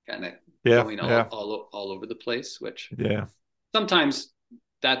kind of going all over the place, which sometimes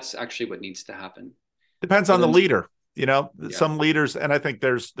that's actually what needs to happen. Depends on the leader. Some leaders, and I think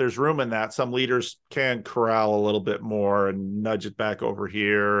there's room in that. Some leaders can corral a little bit more and nudge it back over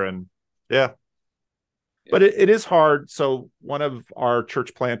here. And but it is hard. So one of our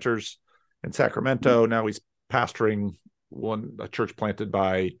church planters in Sacramento, now he's pastoring a church planted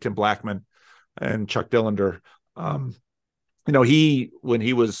by Tim Blackman and Chuck Dillander. When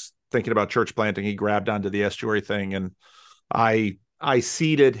he was thinking about church planting, he grabbed onto the estuary thing, and I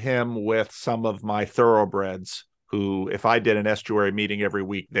seeded him with some of my thoroughbreds who, if I did an estuary meeting every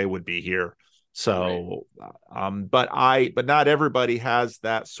week, they would be here. So, but not everybody has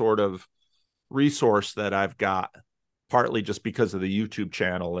that sort of resource that I've got, partly just because of the YouTube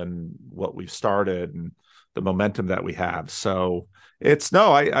channel and what we've started and the momentum that we have. So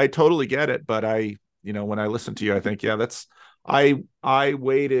I totally get it. But when I listen to you, I think, I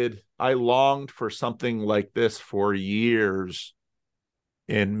waited, I longed for something like this for years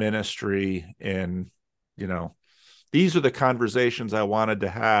in ministry. And, these are the conversations I wanted to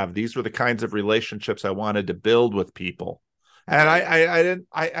have. These were the kinds of relationships I wanted to build with people. And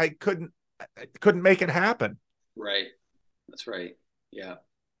I couldn't make it happen. Right. That's right. Yeah.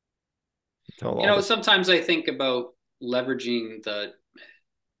 Sometimes I think about leveraging the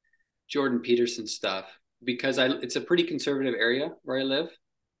Jordan Peterson stuff because it's a pretty conservative area where I live.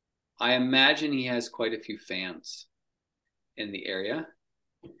 I imagine he has quite a few fans in the area.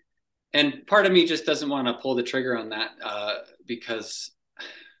 And part of me just doesn't want to pull the trigger on that because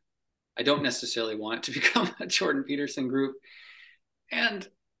I don't necessarily want it to become a Jordan Peterson group. And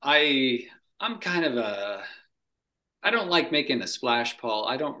I'm kind of I don't like making a splash, Paul.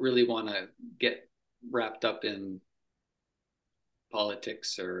 I don't really want to get wrapped up in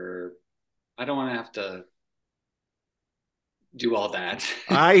politics, or I don't want to have to do all that.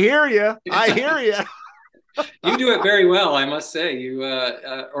 I hear you. I hear you. You do it very well, I must say. You,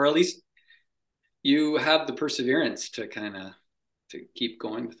 or at least you have the perseverance to kind of to keep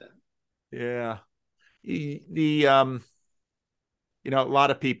going with it. Yeah. A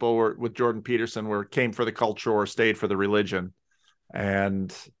lot of people were with Jordan Peterson came for the culture or stayed for the religion.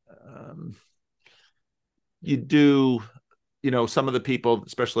 And some of the people,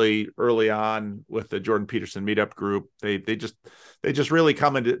 especially early on with the Jordan Peterson meetup group, they just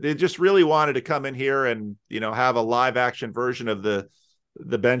really wanted to come in here and, have a live action version of the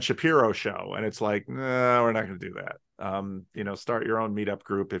Ben Shapiro show. And it's like, no, we're not going to do that. Start your own meetup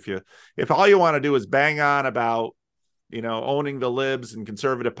group. If all you want to do is bang on about, owning the libs and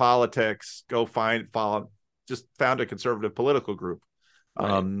conservative politics, just found a conservative political group.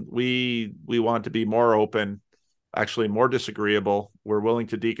 Right. We want to be more open, actually more disagreeable. We're willing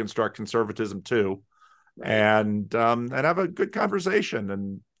to deconstruct conservatism too, right. and have a good conversation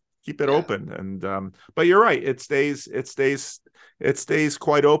and keep it open. And but you're right, it stays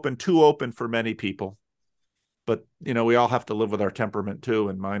quite open, too open for many people. But we all have to live with our temperament too,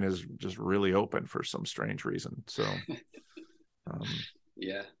 and mine is just really open for some strange reason. So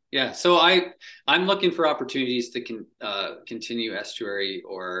yeah. So I'm looking for opportunities to continue Estuary,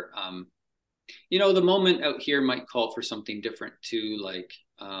 or the moment out here might call for something different too. Like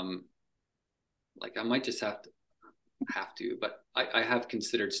I might just have to, but I have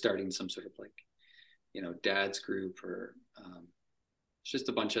considered starting some sort of dad's group, or it's just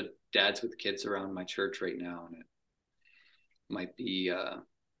a bunch of dads with kids around my church right now, and it might be a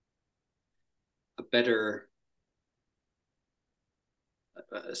better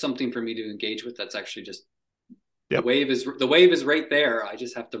something for me to engage with. That's actually just the wave is right there. I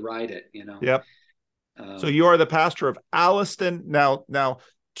just have to ride it, Yep. So you are the pastor of Alliston, now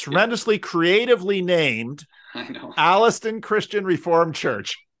tremendously creatively named. I know. Alliston Christian Reformed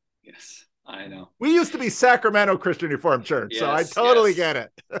Church. Yes, I know. We used to be Sacramento Christian Reformed Church, so I totally get it.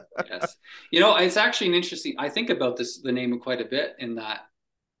 Yes. It's actually an interesting, I think about the name quite a bit, in that,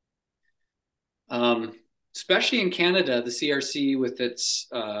 especially in Canada, the CRC with its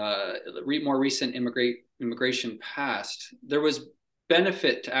more recent immigration past, there was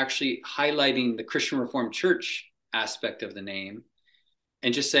benefit to actually highlighting the Christian Reformed Church aspect of the name,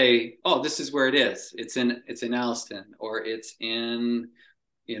 and just say, oh, this is where it is. It's in Alliston, or it's in,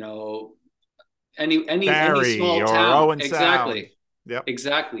 any small town. Owen exactly. Sound. Yep.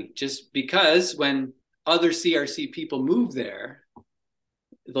 Exactly. Just because when other CRC people move there,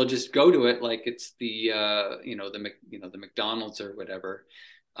 they'll just go to it like it's the McDonald's or whatever,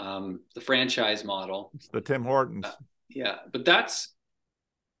 the franchise model. It's the Tim Hortons. But that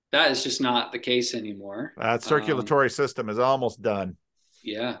is just not the case anymore. That circulatory system is almost done.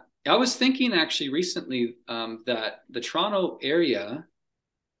 Yeah. I was thinking actually recently that the Toronto area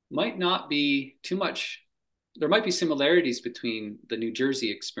might not be too much. There might be similarities between the New Jersey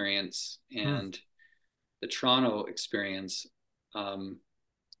experience and the Toronto experience.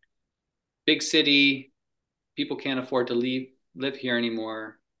 Big city, people can't afford to live here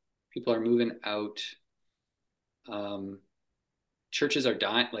anymore. People are moving out. Churches are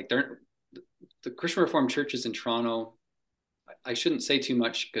dying. The Christian Reformed churches in Toronto, I shouldn't say too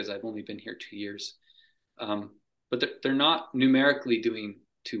much because I've only been here 2 years, but they're not numerically doing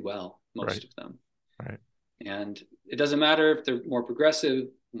too well, most of them. Right. And it doesn't matter if they're more progressive,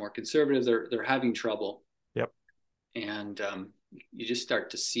 more conservative, they're having trouble. Yep. And you just start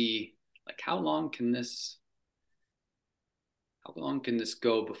to see, how long can this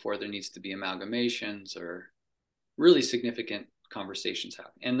go before there needs to be amalgamations or really significant conversations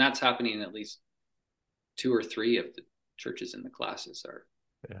happen? And that's happening in at least 2 or 3 of the churches in the classes are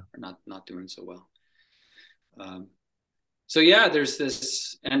not doing so well. There's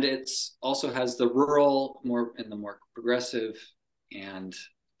this, and it's also has the rural more progressive, and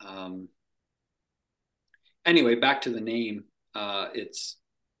anyway, back to the name. I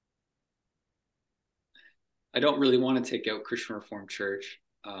don't really want to take out Christian Reformed Church,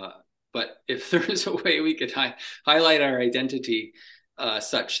 but if there is a way we could highlight our identity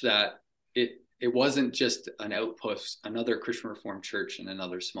such that it wasn't just an outpost, another Christian Reformed church in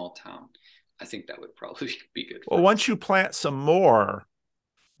another small town, I think that would probably be good. Well, once you plant some more,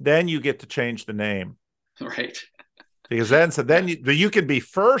 then you get to change the name. Right. Because then you can be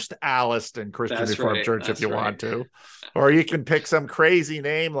First Alliston Christian Reformed Church if you want to, or you can pick some crazy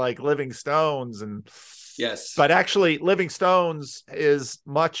name like Living Stones. And yes, but actually Living Stones has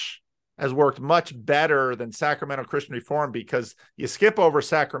worked much better than Sacramento Christian Reformed, because you skip over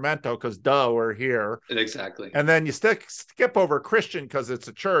Sacramento because we're here. Exactly. And then you skip over Christian because it's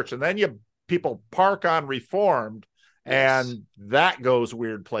a church, and then people park on Reformed, and that goes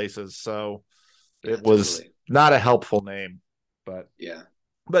weird places. So it was not a helpful name, but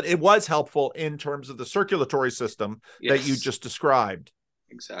it was helpful in terms of the circulatory system that you just described.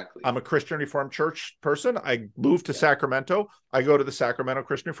 Exactly. I'm a Christian Reformed Church person. I moved to Sacramento. I go to the Sacramento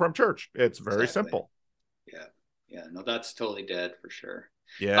Christian Reformed Church. It's very simple. Yeah. Yeah. No, that's totally dead for sure.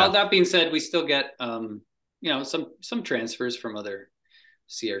 Yeah. That being said, we still get, some transfers from other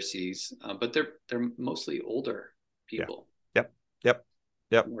CRCs, but they're mostly older people. Yep.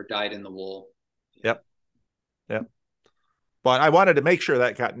 Or dyed in the wool. Yep. But I wanted to make sure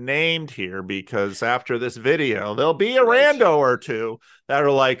that got named here, because after this video, there'll be a rando or two that are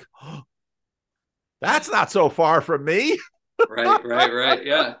like, oh, that's not so far from me. Right.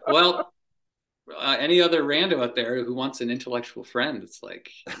 Yeah. Well, any other rando out there who wants an intellectual friend, it's like,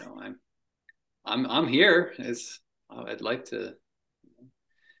 I'm here. I'd like to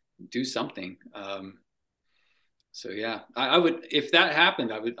do something. So yeah, I would, if that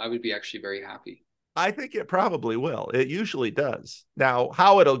happened, I would be actually very happy. I think it probably will. It usually does. Now,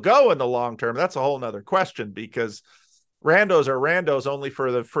 how it'll go in the long term, that's a whole nother question, because randos are randos only for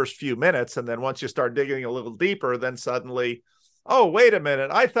the first few minutes. And then once you start digging a little deeper, then suddenly, oh, wait a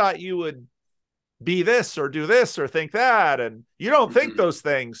minute, I thought you would be this or do this or think that. And you don't think those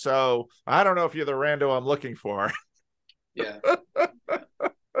things. So I don't know if you're the rando I'm looking for. Yeah. But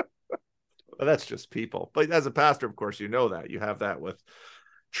that's just people. But as a pastor, of course, you know that. You have that with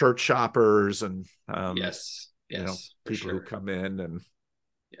church shoppers and people who come in and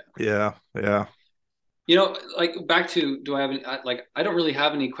yeah. Like back to, do I have any, I don't really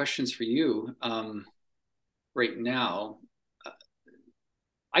have any questions for you right now.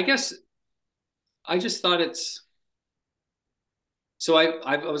 I guess I just thought so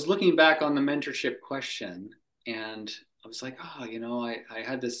I was looking back on the mentorship question, and I was like, I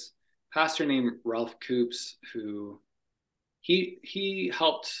had this pastor named Ralph Coops who he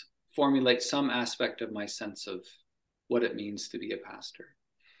helped formulate some aspect of my sense of what it means to be a pastor.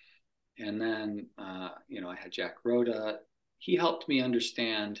 And then, I had Jack Rhoda. He helped me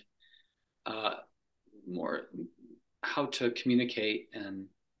understand more how to communicate and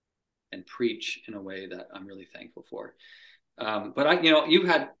preach in a way that I'm really thankful for. But you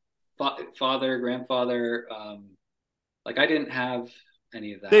had father, grandfather. I didn't have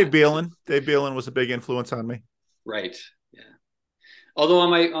any of that. Dave Beelen was a big influence on me. Right. Yeah.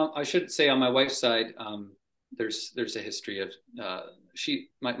 Although I should say on my wife's side, there's a history of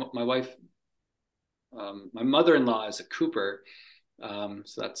my wife, my mother-in-law is a Cooper,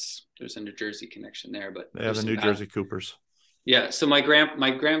 so there's a New Jersey connection there. But the New Jersey Coopers. Yeah. So my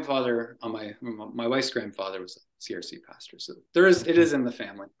grandfather on my wife's grandfather was a CRC pastor, so it is in the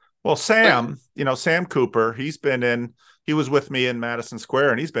family. Well, Sam, Sam Cooper, he was with me in Madison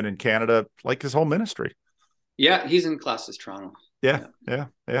Square, and he's been in Canada like his whole ministry. Yeah, he's in Classes Toronto. Yeah.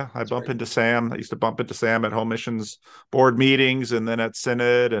 I bump into Sam. I used to bump into Sam at Home Missions Board meetings and then at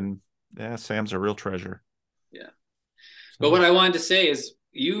Synod, and Sam's a real treasure. Yeah. But what I wanted to say is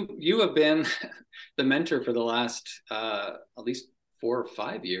you have been the mentor for the last at least 4 or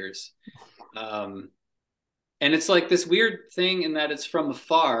 5 years. And it's like this weird thing in that it's from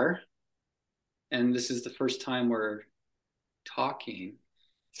afar, and this is the first time we're talking.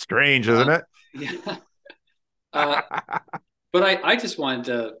 Strange, isn't it? Yeah. But I just wanted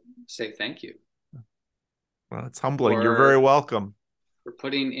to say thank you. Well, it's humbling. You're very welcome. For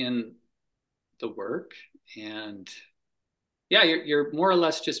putting in the work, and you're more or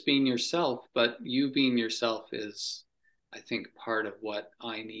less just being yourself, but you being yourself is, I think, part of what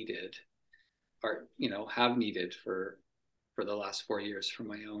I needed, or have needed for the last 4 years for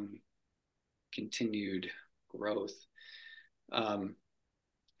my own continued growth.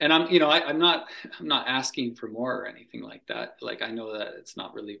 And I'm not asking for more or anything like that. Like, I know that it's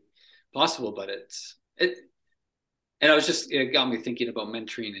not really possible, but it got me thinking about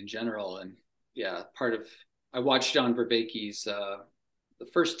mentoring in general. And I watched John Vervaeke's the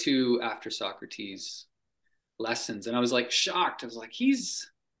first 2 After Socrates lessons, and I was like shocked. I was like, he's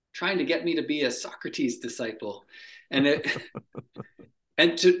trying to get me to be a Socrates disciple, and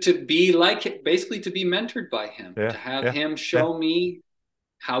and to be like it, basically to be mentored by him, to have him show me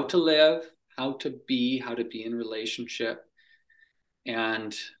how to live, how to be in relationship.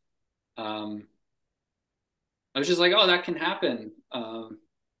 And I was just like, oh, that can happen.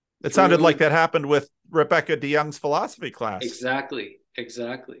 It sounded like that happened with Rebecca DeYoung's philosophy class. Exactly.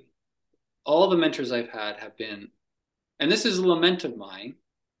 All the mentors I've had have been, and this is a lament of mine,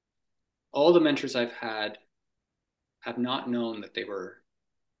 all the mentors I've had have not known that they were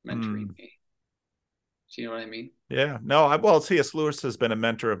mentoring me. Do you know what I mean? Yeah. No, well, C.S. Lewis has been a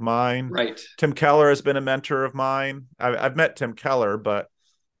mentor of mine. Right. Tim Keller has been a mentor of mine. I've met Tim Keller, but,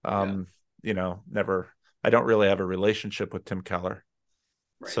 never, I don't really have a relationship with Tim Keller.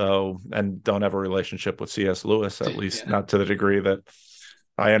 Right. So, and don't have a relationship with C.S. Lewis, at least not to the degree that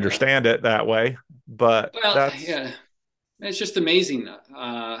I understand it that way. But it's just amazing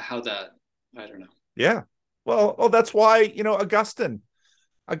how that, I don't know. Yeah. Well, that's why, Augustine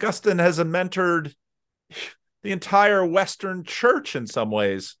has mentored the entire Western church in some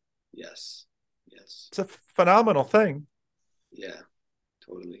ways. Yes. It's a phenomenal thing. Yeah,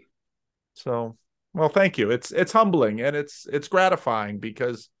 totally. So, well, thank you. It's humbling and it's gratifying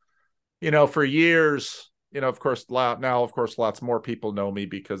because, for years, of course, lots more people know me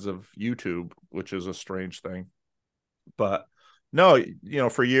because of YouTube, which is a strange thing. But no,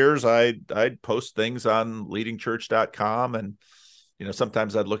 for years I'd post things on leadingchurch.com, and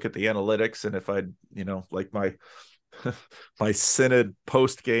sometimes I'd look at the analytics, and if I'd, like my my synod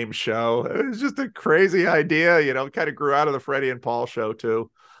post game show, it was just a crazy idea, kind of grew out of the Freddie and Paul show too.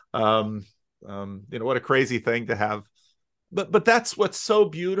 What a crazy thing to have. But that's what's so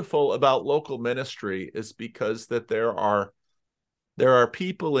beautiful about local ministry, is because that there are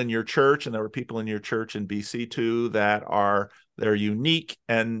people in your church, and there were people in your church in BC too, they're unique,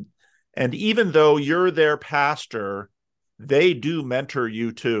 and even though you're their pastor, they do mentor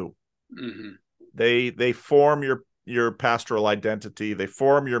you too. Mm-hmm. They form your pastoral identity, they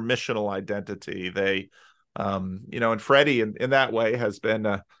form your missional identity. They and Freddie in that way has been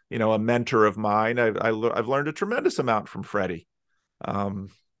a mentor of mine. I've learned a tremendous amount from Freddie.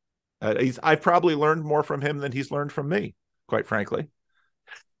 I've probably learned more from him than he's learned from me, quite frankly.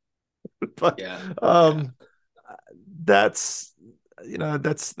 But that's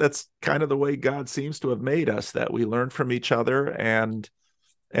kind of the way God seems to have made us, that we learn from each other, and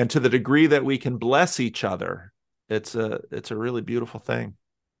to the degree that we can bless each other, it's a really beautiful thing.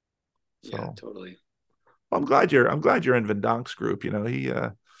 So, yeah, totally. I'm glad you're in Vindonk's group.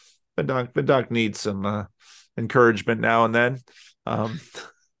 Vindonk needs some encouragement now and then.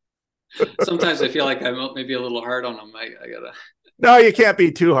 Sometimes I feel like I'm maybe a little hard on him. I gotta. No, you can't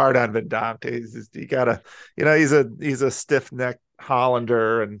be too hard on Vindonk. You gotta, he's a stiff necked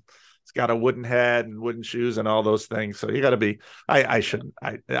Hollander, and he's got a wooden head and wooden shoes and all those things. So you got to be. I shouldn't.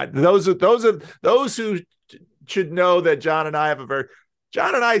 Those who should know that John and I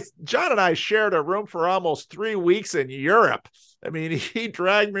shared a room for almost 3 weeks in Europe. I mean, he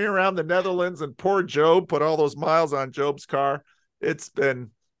dragged me around the Netherlands, and poor Job put all those miles on Job's car. It's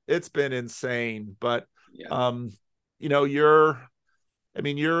been insane. But you're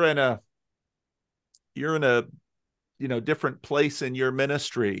in a different place in your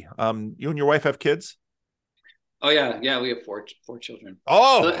ministry. You and your wife have kids? Oh yeah, we have four children.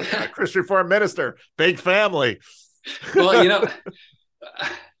 Oh, Christian Reformed minister, big family. Well,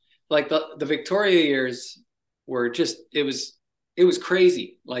 like the Victoria years were just, it was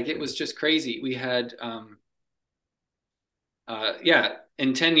crazy. Like, it was just crazy. We had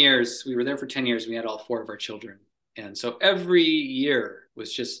in 10 years, we were there for 10 years. We had all 4 of our children. And so every year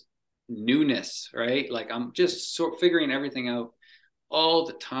was just newness, right? Like, I'm just sort of figuring everything out all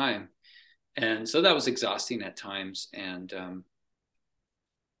the time. And so that was exhausting at times. And,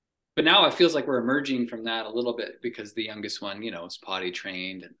 but now it feels like we're emerging from that a little bit, because the youngest one, is potty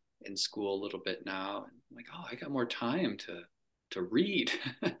trained and in school a little bit now. And I'm like, oh, I got more time to read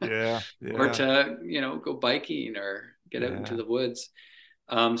or to, go biking or get out into the woods.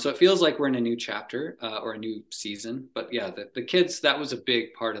 So it feels like we're in a new chapter or a new season. But yeah, the kids, that was a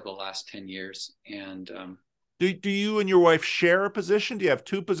big part of the last 10 years. And do you and your wife share a position? Do you have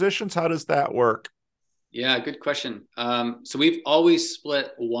 2 positions? How does that work? Yeah, good question. So we've always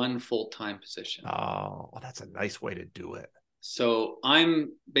split one full-time position. Oh, well, that's a nice way to do it. So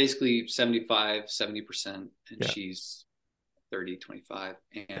I'm basically 70%, and she's 30, 25.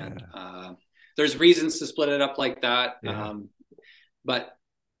 And there's reasons to split it up like that. Yeah. But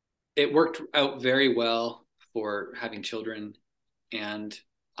it worked out very well for having children. And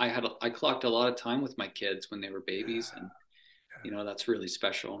I clocked a lot of time with my kids when they were babies. And, that's really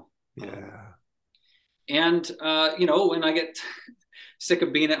special. Yeah. And, when I get sick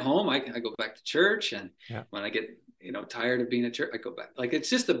of being at home, I go back to church. And when I get, tired of being at church, I go back. Like, it's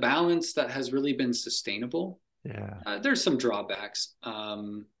just a balance that has really been sustainable. Yeah. There's some drawbacks.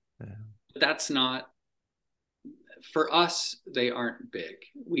 But that's not for us, they aren't big.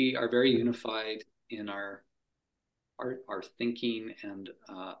 We are very unified in our thinking and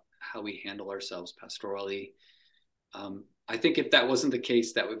how we handle ourselves pastorally. I think if that wasn't the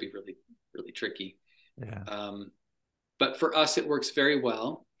case, that would be really, really tricky. Yeah. But for us, it works very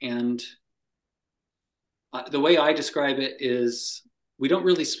well. And the way I describe it is we don't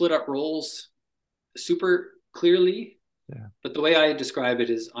really split up roles super clearly. Yeah. But the way I describe it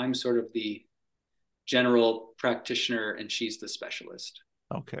is I'm sort of the general practitioner and she's the specialist.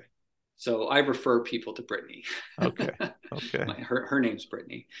 Okay. So I refer people to Brittany. Okay. Okay. Her name's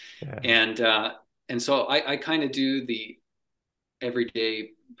Brittany. Yeah. And so I kind of do the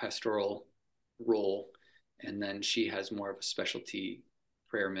everyday pastoral role. And then she has more of a specialty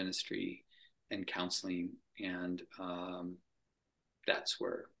prayer ministry and counseling. And that's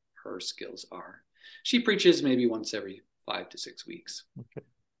where her skills are. She preaches maybe once every 5 to 6 weeks. Okay.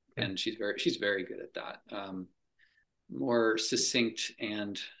 And she's very good at that. More succinct,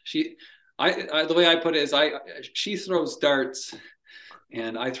 and the way I put it is she throws darts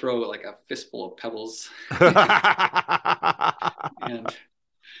and I throw like a fistful of pebbles. And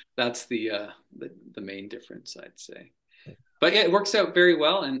that's the main difference, I'd say. But yeah, it works out very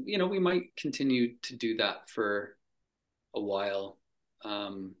well, and we might continue to do that for a while.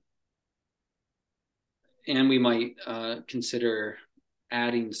 And we might consider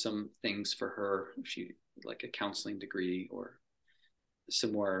adding some things for her, she like a counseling degree or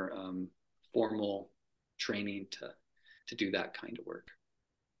some more formal training to do that kind of work.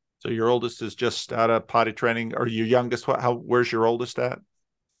 So your oldest is just out of potty training, or your youngest? Where's your oldest at?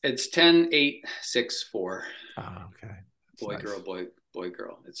 It's 10, 8, 6, 4. Oh, okay. That's boy, nice. girl, boy,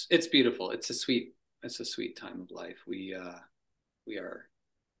 girl. It's beautiful. It's a sweet time of life. We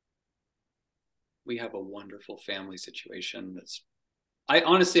have a wonderful family situation. I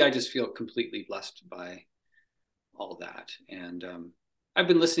just feel completely blessed by all that. And I've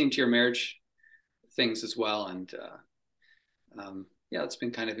been listening to your marriage things as well. And yeah, it's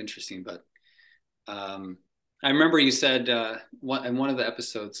been kind of interesting. But I remember you said in one of the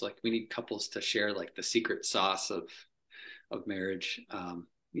episodes, like, we need couples to share like the secret sauce of marriage.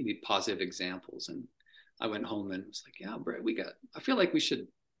 We need positive examples. And I went home and was like, yeah, Brett, I feel like we should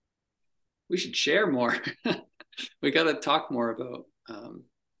share more. We got to talk more about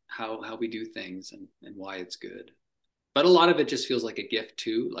how we do things and why it's good. But a lot of it just feels like a gift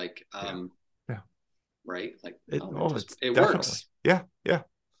too. Like, yeah. Right. Like, it works. Yeah.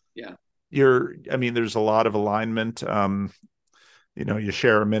 There's a lot of alignment. You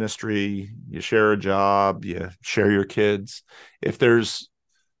share a ministry, you share a job, you share your kids. If there's,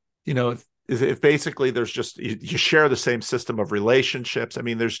 if basically there's just, you share the same system of relationships.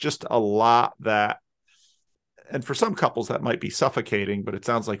 There's just a lot that, and for some couples that might be suffocating, but it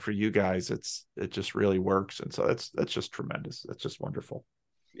sounds like for you guys, it just really works. And so that's just tremendous. That's just wonderful.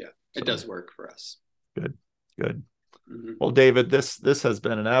 Yeah, it does work for us. Good. Mm-hmm. Well, David, this has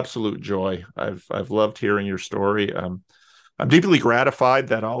been an absolute joy. I've loved hearing your story. I'm deeply gratified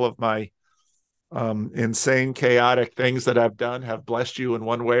that all of my insane, chaotic things that I've done have blessed you in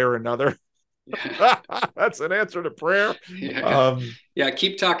one way or another. Yeah. That's an answer to prayer. Yeah.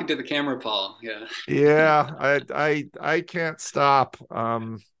 Keep talking to the camera, Paul. I can't stop.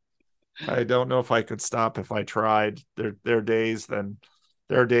 I don't know if I could stop if I tried. There are days when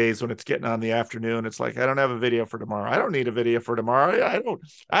it's getting on the afternoon. It's like, I don't have a video for tomorrow. I don't need a video for tomorrow.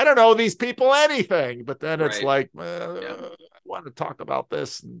 I don't know these people anything. But then it's like, I want to talk about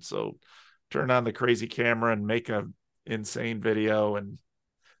this, and so turn on the crazy camera and make a insane video. And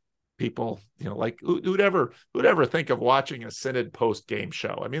people, like, who'd ever think of watching a Synod post game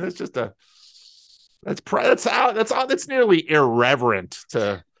show? That's just that's nearly irreverent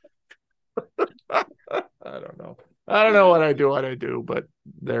to. I don't know what I do, but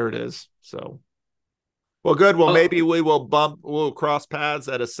there it is. So, well, good. Well, maybe we'll cross paths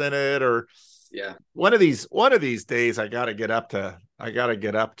at a Synod, or one of these days. I got to get up to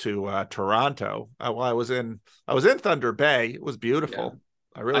Toronto. I was in Thunder Bay. It was beautiful. Yeah.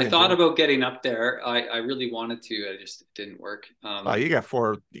 I thought about getting up there. I really wanted to. It didn't work. You got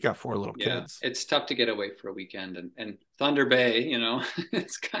four little kids. It's tough to get away for a weekend, and Thunder Bay,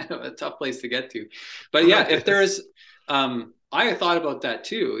 it's kind of a tough place to get to. But yeah, if there's, I thought about that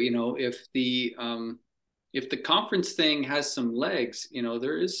too. If the conference thing has some legs,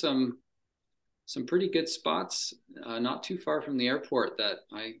 there is some pretty good spots not too far from the airport that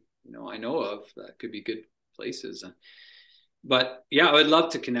I know of that could be good places. But yeah, I would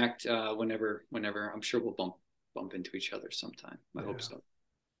love to connect whenever. I'm sure we'll bump into each other sometime. I hope so.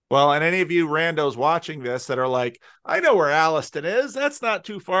 Well, and any of you randos watching this that are like, I know where Alliston is. That's not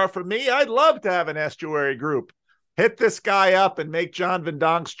too far from me. I'd love to have an estuary group. hit this guy up and make John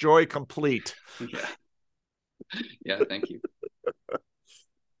Vendonk's joy complete. Yeah. Thank you.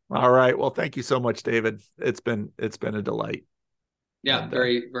 All right. Well, thank you so much, David. It's been a delight. Yeah. And,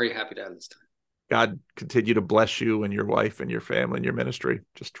 very, very happy to have this time. God continue to bless you and your wife and your family and your ministry.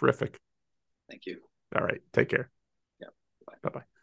 Just terrific. Thank you. All right. Take care. Yeah. Bye-bye.